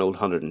 I've got an old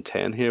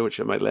 110 here, which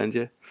I might lend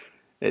you.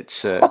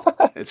 It's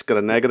got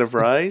a negative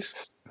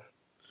rise,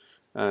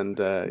 and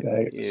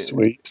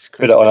sweet.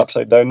 Put it on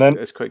upside down then.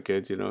 It's quite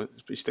good, You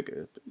stick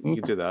it. You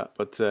can do that,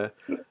 but no,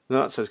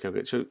 that sounds quite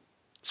good. So,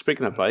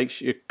 speaking of bikes,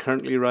 you're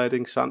currently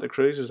riding Santa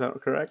Cruz. Is that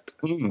correct?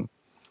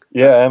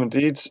 Yeah, I am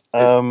indeed. Is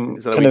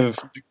that kind of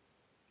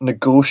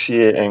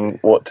negotiating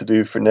what to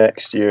do for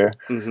next year,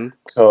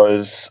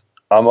 because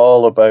I'm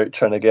all about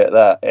trying to get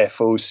that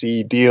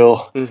FOC deal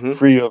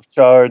free of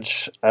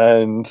charge,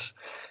 and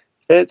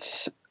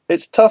it's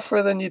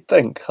tougher than you'd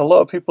think. A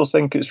lot of people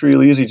think it's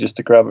real easy just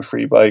to grab a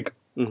free bike,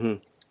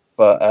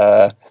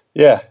 but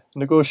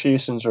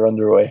negotiations are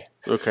underway.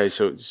 Okay,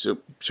 so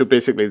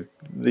basically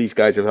these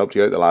guys have helped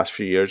you out the last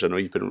few years. I know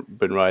you've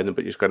been riding them,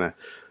 but you're just kind of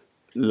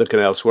looking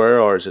elsewhere,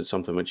 or is it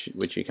something which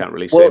you can't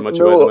really say much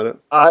about at the minute?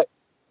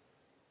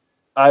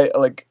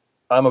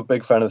 I'm a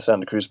big fan of the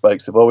Santa Cruz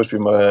bikes. They've always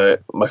been my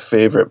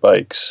favourite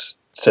bikes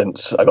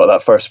since I got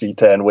that first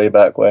V10 way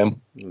back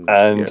when.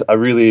 And I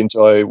really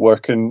enjoy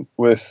working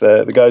with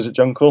the guys at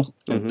Jungle.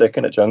 And Dick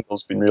at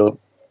Jungle's been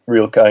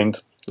real kind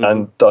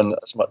and done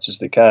as much as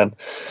they can.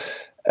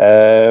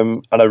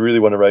 And I really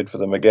want to ride for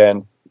them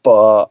again.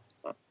 But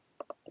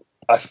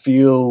I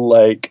feel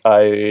like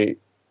the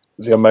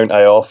amount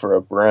I offer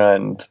a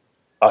brand,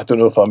 I don't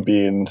know if I'm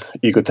being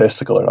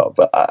egotistical or not,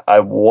 but I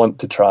want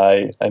to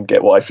try and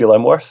get what I feel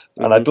I'm worth.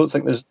 And I don't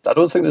think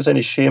there's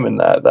any shame in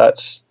that.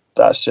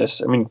 That's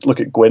just, I mean,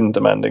 look at Gwyn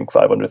demanding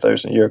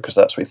 500,000 a year because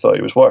that's what he thought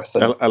he was worth.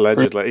 And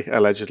allegedly.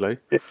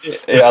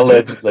 Yeah,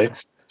 allegedly.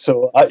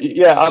 So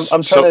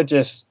I'm trying to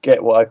just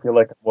get what I feel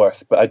like I'm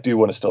worth, but I do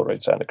want to still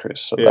ride Santa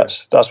Cruz. So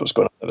that's what's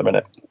going on at the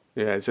minute.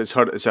 Yeah, it's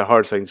hard. It's a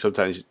hard thing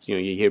sometimes. You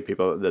hear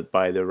people that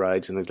buy their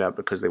rides and things like that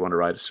because they want to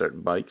ride a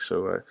certain bike.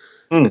 So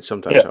it's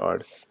sometimes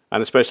hard,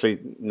 and especially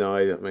now.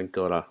 I mean,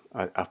 God,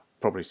 I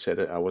probably said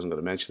it. I wasn't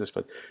going to mention this,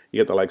 but you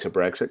get the likes of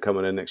Brexit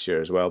coming in next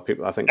year as well.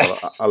 People, I think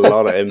a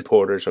lot of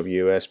importers of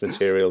US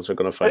materials are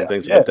going to find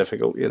things a bit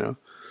difficult.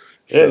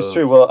 Yeah, it's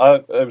true. Well,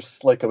 I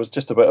was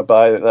just about to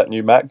buy that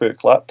new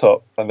MacBook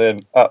laptop, and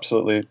then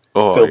absolutely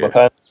filled my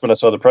pants when I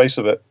saw the price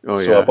of it.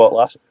 I bought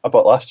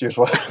last year's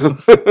one,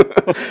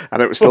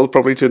 and it was still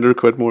probably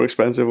 £200 more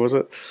expensive, was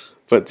it?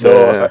 But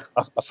no,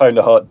 I found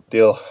a hot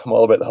deal. I'm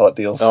all about the hot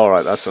deals. All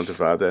right, that's not too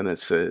bad then.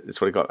 It's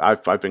what I got.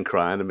 I've been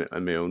crying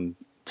in my own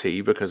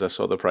tea because I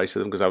saw the price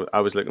of them because I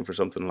was looking for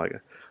something like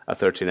a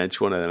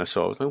 13-inch one, and then I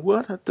was like,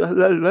 what?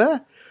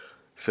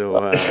 So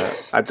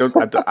I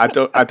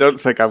don't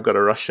think I've got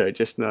to rush out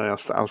just now.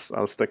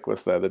 I'll stick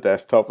with the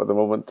desktop at the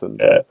moment and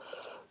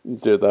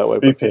do it that way.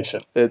 Be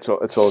patient. It's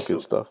all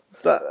good stuff.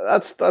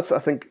 That's I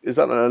think, is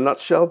that in a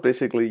nutshell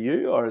basically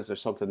you, or is there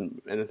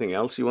anything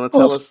else you want to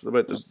tell us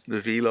about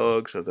the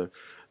vlogs or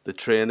the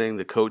training,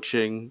 the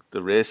coaching,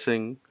 the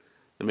racing?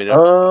 I mean,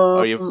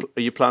 are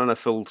you planning a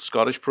full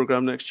Scottish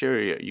program next year,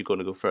 or are you going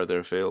to go further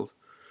afield?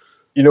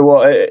 You know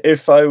what?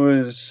 If I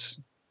was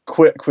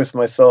quick with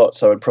my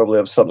thoughts, I would probably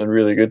have something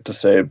really good to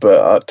say.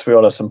 But to be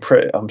honest,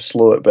 I'm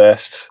slow at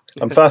best.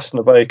 I'm fast on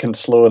the bike and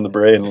slow in the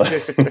brain.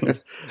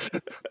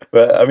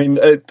 But I mean,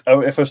 if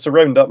I was to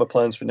round up my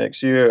plans for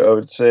next year, I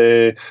would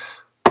say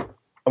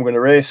I'm going to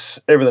race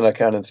everything I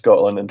can in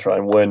Scotland and try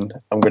and win.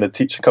 I'm going to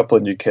teach a couple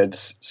of new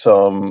kids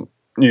some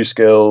new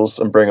skills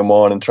and bring them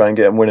on and try and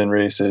get them winning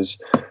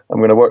races. I'm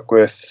going to work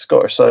with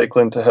Scottish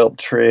Cycling to help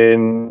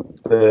train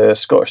the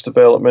Scottish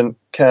Development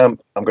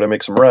Camp. I'm going to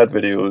make some rad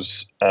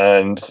videos,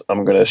 and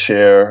I'm going to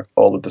share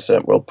all the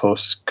Descent World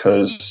posts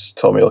because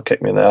Tommy will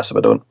kick me in the ass if I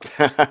don't.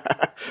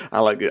 I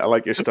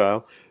like your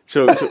style.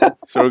 So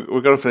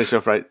we're going to finish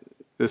off right.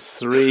 Your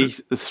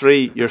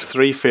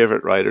three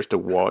favourite riders to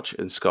watch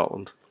in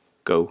Scotland.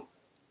 Go.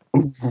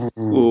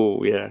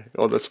 Oh yeah,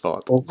 on the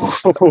spot.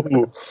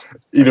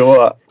 You know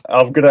what?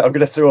 I'm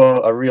gonna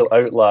throw a real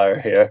outlier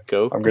here.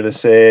 Go. I'm gonna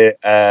say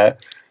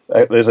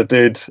there's a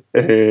dude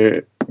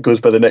who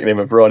goes by the nickname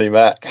of Ronnie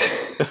Mac,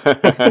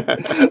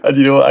 and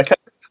you know what?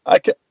 I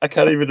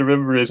can't even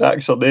remember his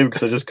actual name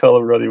because I just call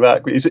him Ronnie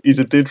Mac. But he's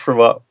a dude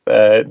from up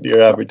near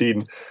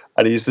Aberdeen,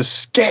 and he's the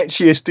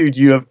sketchiest dude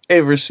you have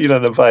ever seen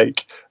on a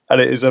bike. And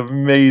it is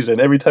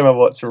amazing. Every time I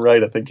watch him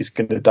ride, I think he's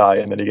going to die,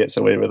 and then he gets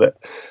away with it.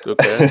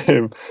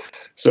 Okay.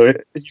 So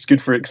he's good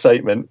for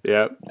excitement.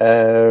 Yeah.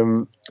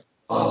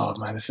 Oh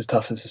man, this is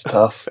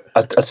tough.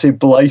 I'd say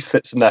Blythe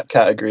fits in that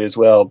category as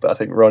well, but I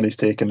think Ronnie's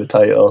taking the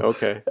title.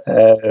 Okay.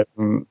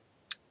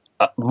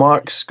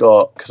 Mark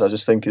Scott, because I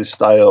just think his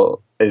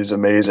style is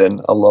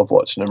amazing. I love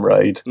watching him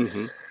ride.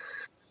 Mm-hmm.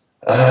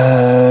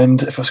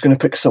 And if I was going to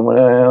pick someone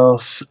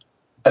else,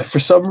 for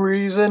some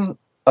reason,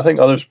 I think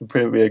others would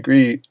probably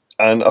agree.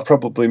 And I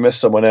probably missed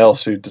someone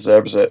else who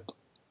deserves it.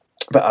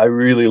 But I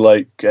really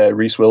like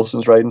Reece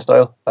Wilson's riding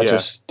style.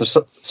 There's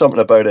something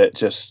about it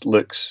just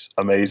looks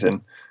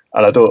amazing.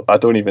 And I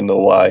don't even know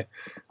why.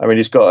 I mean,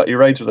 he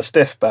rides with a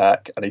stiff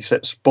back and he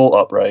sits bolt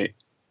upright,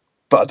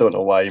 but I don't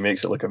know why he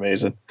makes it look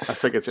amazing. I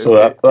think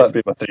that'd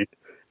be my three.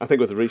 I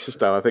think with Reece's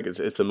style, I think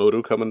it's the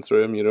moto coming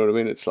through him. You know what I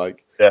mean? It's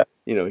like,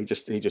 he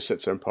just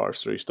sits there and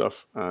powers through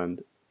stuff.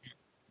 And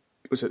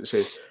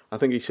I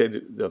think he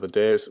said the other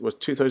day, it was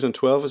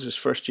 2012 was his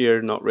first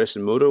year not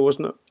racing moto,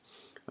 wasn't it?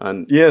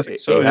 And he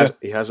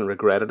hasn't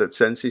regretted it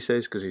since, he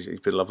says, because he's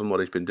been loving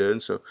what he's been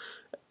doing. So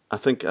I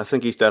think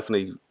he's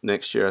definitely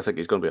next year. I think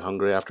he's going to be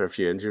hungry after a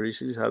few injuries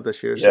he's had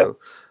this year. Yeah. So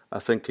I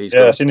think he's.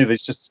 Yeah, I seen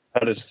he's just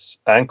had his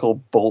ankle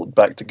bolted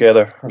back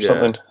together or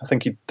something. I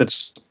think he did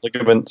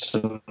ligaments,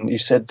 and he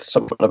said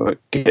something about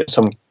get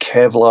some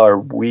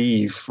Kevlar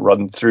weave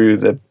run through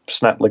the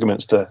snapped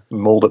ligaments to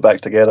mold it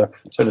back together.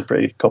 It sounded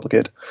pretty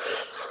complicated.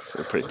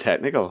 So pretty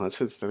technical. That's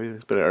it. I mean,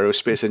 there's a bit of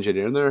aerospace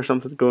engineering there or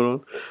something going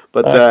on.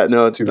 But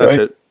no, that's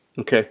it.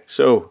 Okay,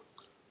 so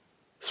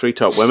 3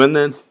 top women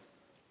then.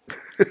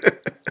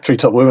 3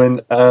 top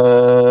women.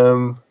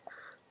 Trying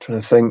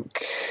to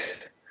think.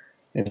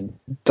 In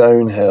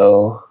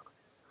downhill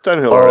or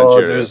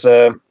enduro. There's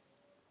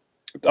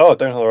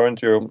downhill or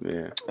enduro.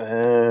 Yeah.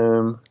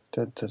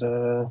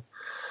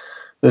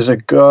 There's a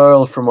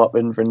girl from up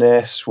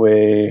Inverness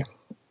way.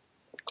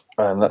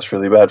 and that's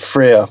really bad.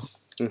 Freya,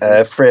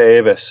 Freya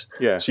Avis.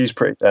 Yeah, she's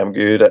pretty damn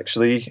good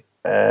actually.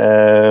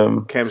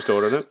 Kem's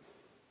daughter, isn't it?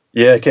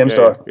 Yeah, Kem's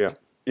daughter. Yeah.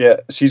 Yeah,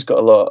 she's got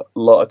a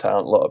lot of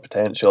talent, a lot of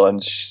potential,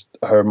 and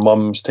her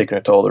mum's taking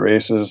her to all the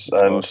races,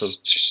 and awesome.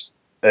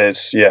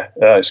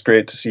 It's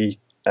great to see.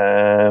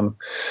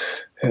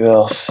 Who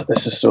else?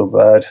 This is so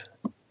bad.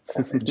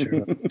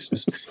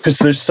 Because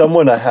there's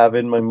someone I have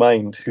in my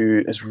mind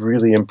who has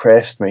really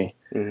impressed me.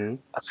 I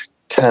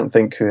can't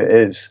think who it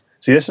is.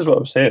 See, this is what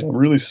I'm saying. I'm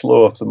really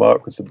slow off the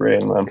mark with the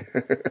brain, man.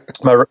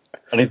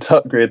 I need to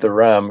upgrade the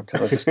RAM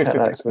because I just can't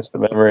access the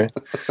memory.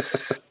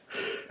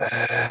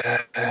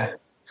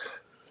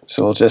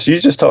 So you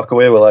just talk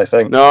away while I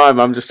think. No,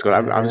 I'm just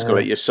gonna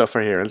let you suffer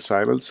here in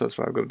silence. That's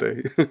what I'm gonna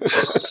do.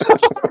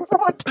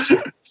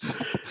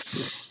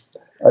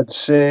 I'd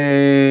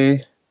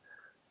say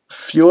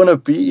Fiona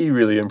Beattie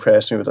really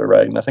impressed me with her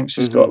riding. I think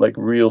she's got like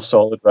real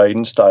solid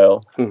riding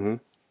style,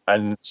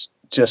 and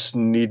just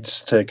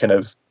needs to kind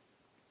of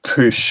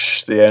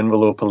push the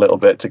envelope a little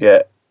bit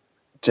to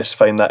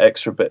find that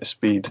extra bit of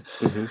speed.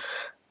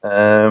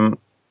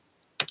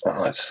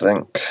 Let's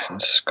think. In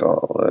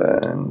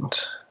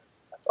Scotland.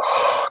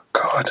 Oh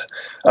God!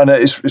 And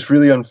it's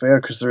really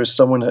unfair because there is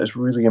someone that has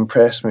really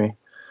impressed me.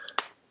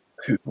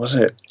 Who was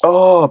it?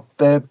 Oh,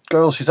 the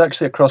girl. She's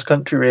actually a cross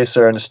country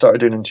racer and has started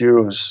doing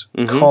enduros.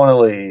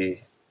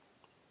 Connolly.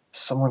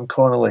 Someone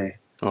Connolly.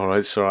 All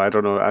right, so I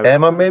don't know.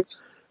 Emma, maybe.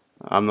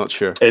 I'm not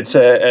sure. It's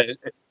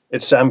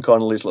Sam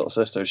Connolly's little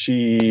sister.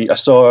 I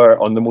saw her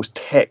on the most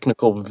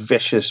technical,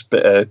 vicious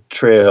bit of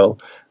trail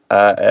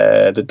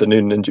at the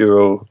Dunoon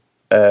Enduro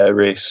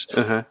race,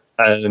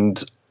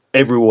 and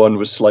everyone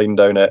was sliding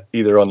down it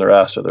either on their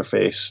ass or their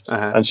face,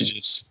 and she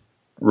just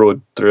rode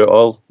through it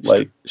all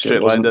like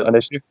straight lined it. An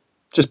issue.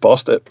 Just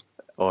bossed it.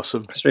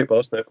 Awesome. Straight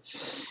bossed it.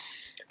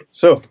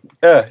 So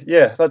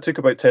that took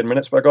about 10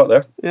 minutes, but I got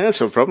there. Yeah,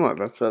 that's no problem.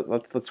 That's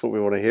what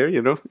we want to hear.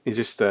 You know, you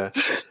just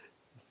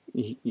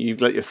you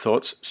let your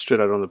thoughts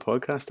straight out on the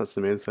podcast. That's the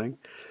main thing.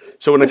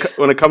 So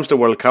when it comes to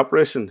World Cup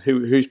racing,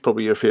 who's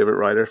probably your favourite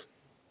rider?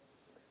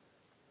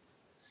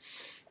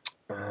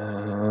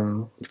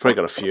 You've probably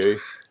got a few.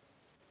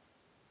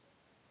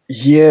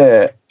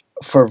 Yeah,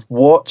 for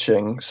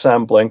watching,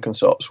 Sam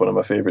Blenkinsop's one of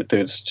my favourite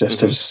dudes.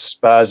 Just his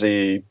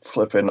spazzy,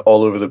 flipping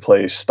all over the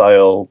place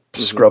style,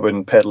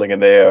 scrubbing, pedaling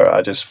in the air,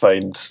 I just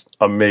find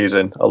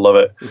amazing. I love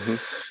it.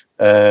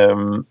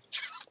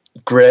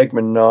 Greg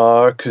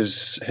Minnaar,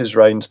 because his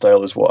riding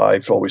style is what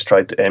I've always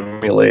tried to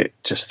emulate.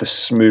 Just the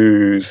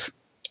smooth,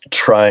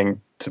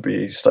 trying to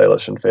be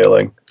stylish and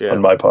failing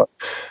on my part.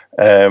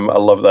 I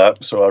love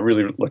that. So I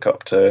really look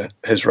up to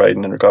his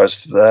riding in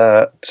regards to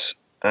that.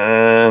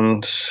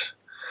 And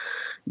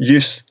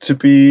used to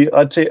be,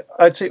 I'd say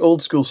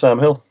old school Sam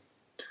Hill,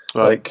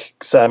 like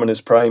Sam in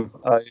his prime.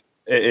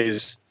 It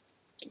is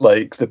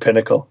like the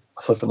pinnacle.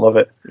 I flipping love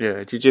it.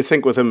 Yeah. Did you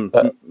think with him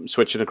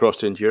switching across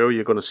to enduro,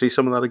 you're going to see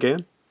some of that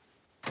again?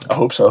 I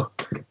hope so.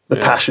 The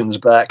passion's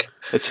back.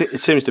 It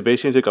seems to be.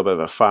 Seems like a bit of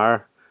a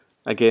fire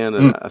again,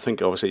 and I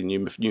think obviously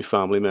new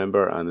family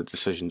member and a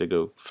decision to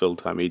go full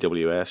time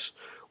EWS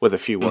with a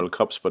few World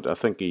Cups, but I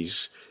think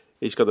he's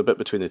got a bit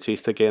between the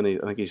teeth again.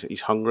 I think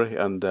he's hungry,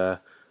 and I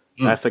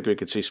think we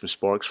could see some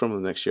sparks from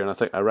him next year.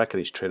 And I reckon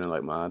he's training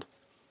like mad.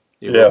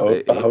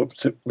 I hope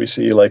we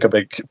see like a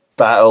big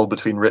battle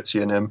between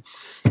Richie and him.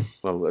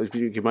 Well, if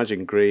you can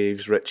imagine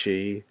Graves,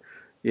 Richie,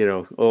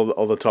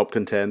 all the top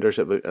contenders,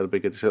 it'll be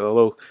good to see.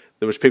 Although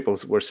there was people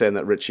were saying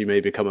that Richie may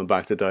be coming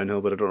back to downhill,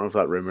 but I don't know if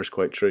that rumour's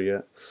quite true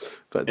yet.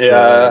 But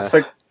I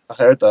think I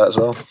heard that as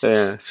well.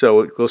 Yeah,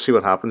 so we'll see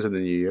what happens in the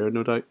new year,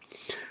 no doubt.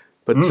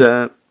 But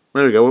there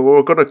we go.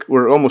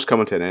 We're almost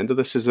coming to an end of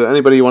this. Is there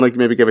anybody you want to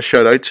maybe give a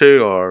shout out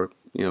to, or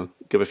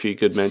give a few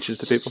good mentions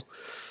to people?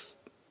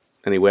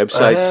 Any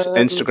websites,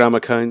 Instagram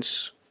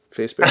accounts,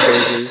 Facebook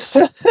pages,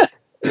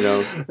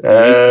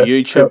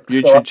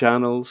 YouTube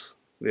channels.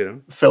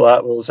 Phil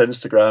Atwell's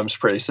Instagram's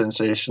pretty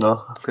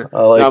sensational.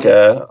 I like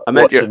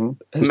watching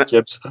his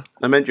jibs.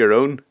 I meant your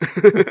own.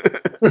 Right.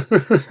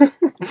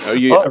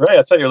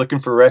 I thought you were looking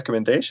for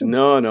recommendations.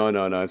 No.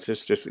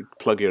 It's just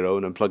plug your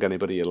own and plug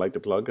anybody you'd like to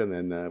plug, and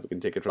then we can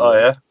take it from there.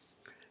 Yeah.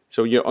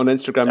 So you're on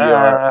Instagram. You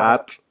are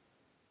at.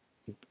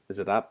 Is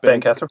it at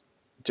Ben Cathro?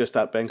 Just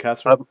at Ben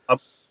Cathro.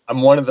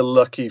 I'm one of the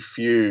lucky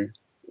few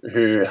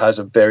who has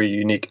a very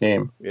unique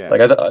name. Yeah.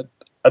 Like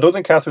I don't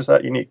think Cathro's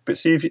that unique, but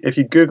see if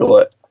you Google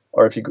it.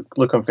 Or if you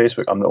look on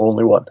Facebook, I'm the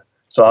only one.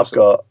 So I've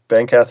got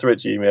Ben Cathro at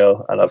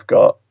Gmail, and I've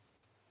got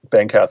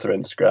Ben Cathro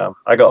Instagram.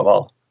 I got them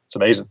all. It's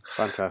amazing.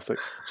 Fantastic.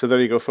 So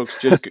there you go,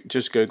 folks.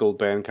 Just Google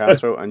Ben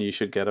Cathro, and you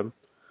should get him.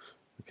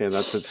 Okay,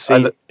 that's at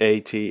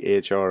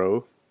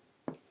Cathro.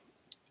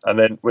 And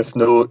then with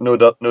no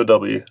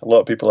W. A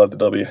lot of people have the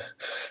W.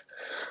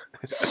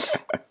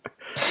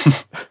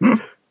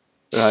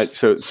 Right.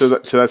 So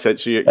that's it.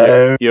 So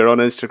you're on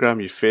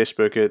Instagram. You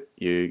Facebook it.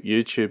 You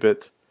YouTube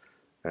it.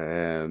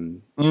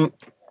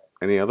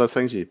 Any other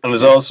things and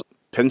there's also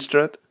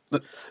Pinterest?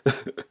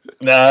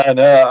 Nah.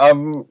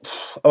 I'm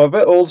a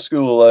bit old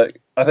school.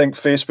 Like I think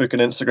Facebook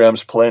and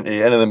Instagram's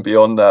plenty. Anything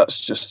beyond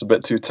that's just a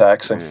bit too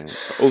taxing. Yeah.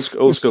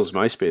 Old school's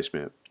MySpace,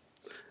 mate.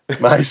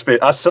 MySpace.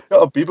 I still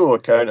got a Bebo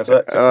account.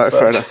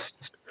 Fair enough.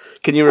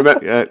 Can you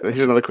remember? Here's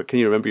another quick. Can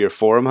you remember your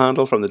forum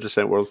handle from the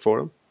Descent World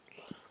forum?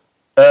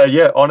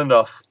 Yeah, on and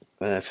off.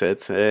 That's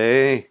it.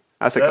 Hey,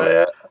 I think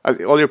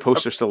all your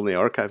posts are still in the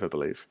archive, I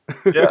believe.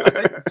 Yeah,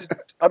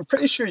 I'm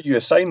pretty sure you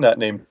assigned that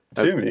name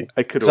to me.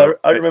 I could.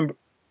 I remember.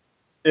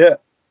 Yeah,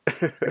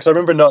 because I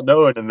remember not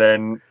knowing, and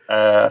then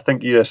I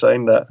think you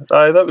assigned that.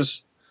 That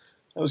was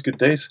good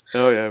days.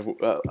 Oh yeah,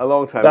 a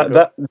long time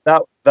ago.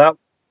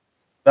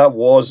 That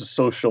was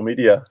social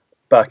media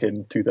back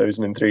in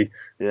 2003.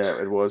 Yeah,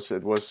 it was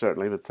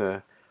certainly,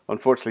 but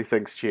unfortunately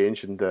things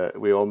change and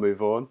we all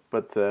move on.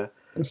 But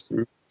That's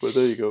true. But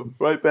there you go.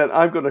 Right, Ben,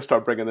 I'm going to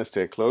start bringing this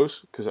to a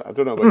close because I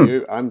don't know about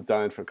you. I'm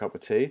down for a cup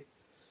of tea.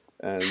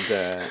 And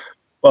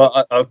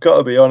well, I've got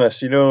to be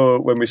honest. You know,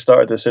 when we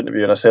started this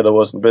interview and I said I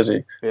wasn't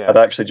busy, yeah. I'd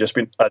actually just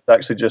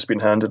been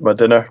handed my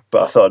dinner,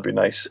 but I thought it'd be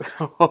nice.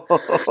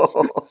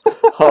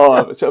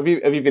 So have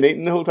you been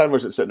eating the whole time, or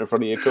is it sitting in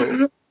front of you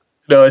cold?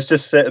 No, it's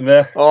just sitting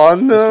there. Oh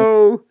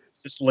no!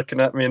 Just looking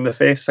at me in the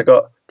face. I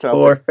got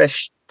four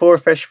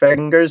fish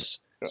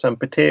fingers, some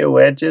potato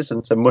wedges,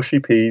 and some mushy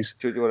peas.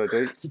 Do you want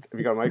to do? Have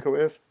you got a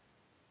microwave?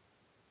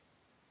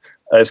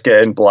 It's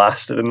getting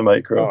blasted in the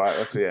microwave. All right,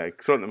 let's see. Yeah,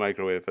 throw it in the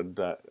microwave and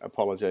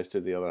apologise to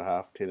the other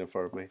half, Tina,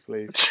 for me,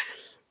 please.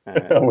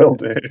 I will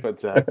do.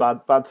 But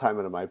bad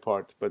timing on my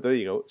part. But there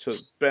you go. So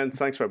Ben,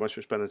 thanks very much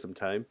for spending some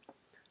time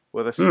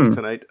with us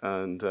tonight,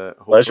 and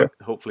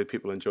hopefully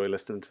people enjoy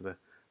listening to the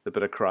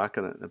bit of crack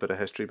and a bit of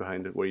history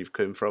behind it, where you've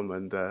come from,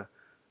 and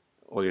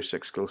all your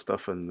six skill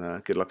stuff.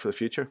 And good luck for the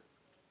future.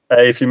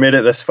 Hey, if you made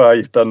it this far,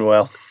 you've done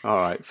well. All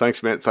right,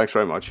 thanks, mate. Thanks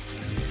very much.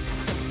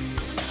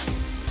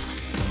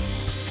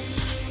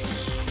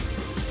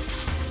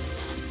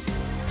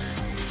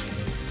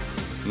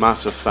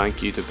 Massive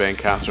thank you to Ben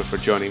Cathro for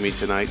joining me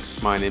tonight.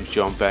 My name's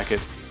Jon Beckett.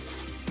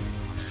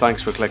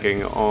 Thanks for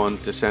clicking on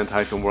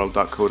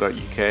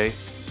descent-world.co.uk,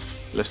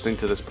 listening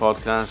to this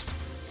podcast,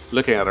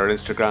 looking at our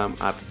Instagram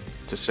at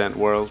Descent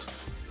World,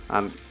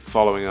 and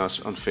following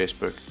us on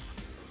Facebook.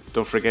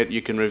 Don't forget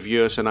you can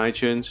review us on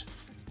iTunes,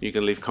 you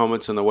can leave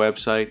comments on the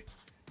website,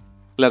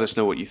 let us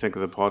know what you think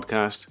of the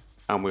podcast,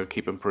 and we'll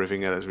keep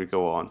improving it as we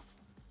go on.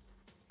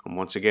 And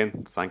once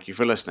again, thank you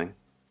for listening.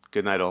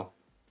 Good night all.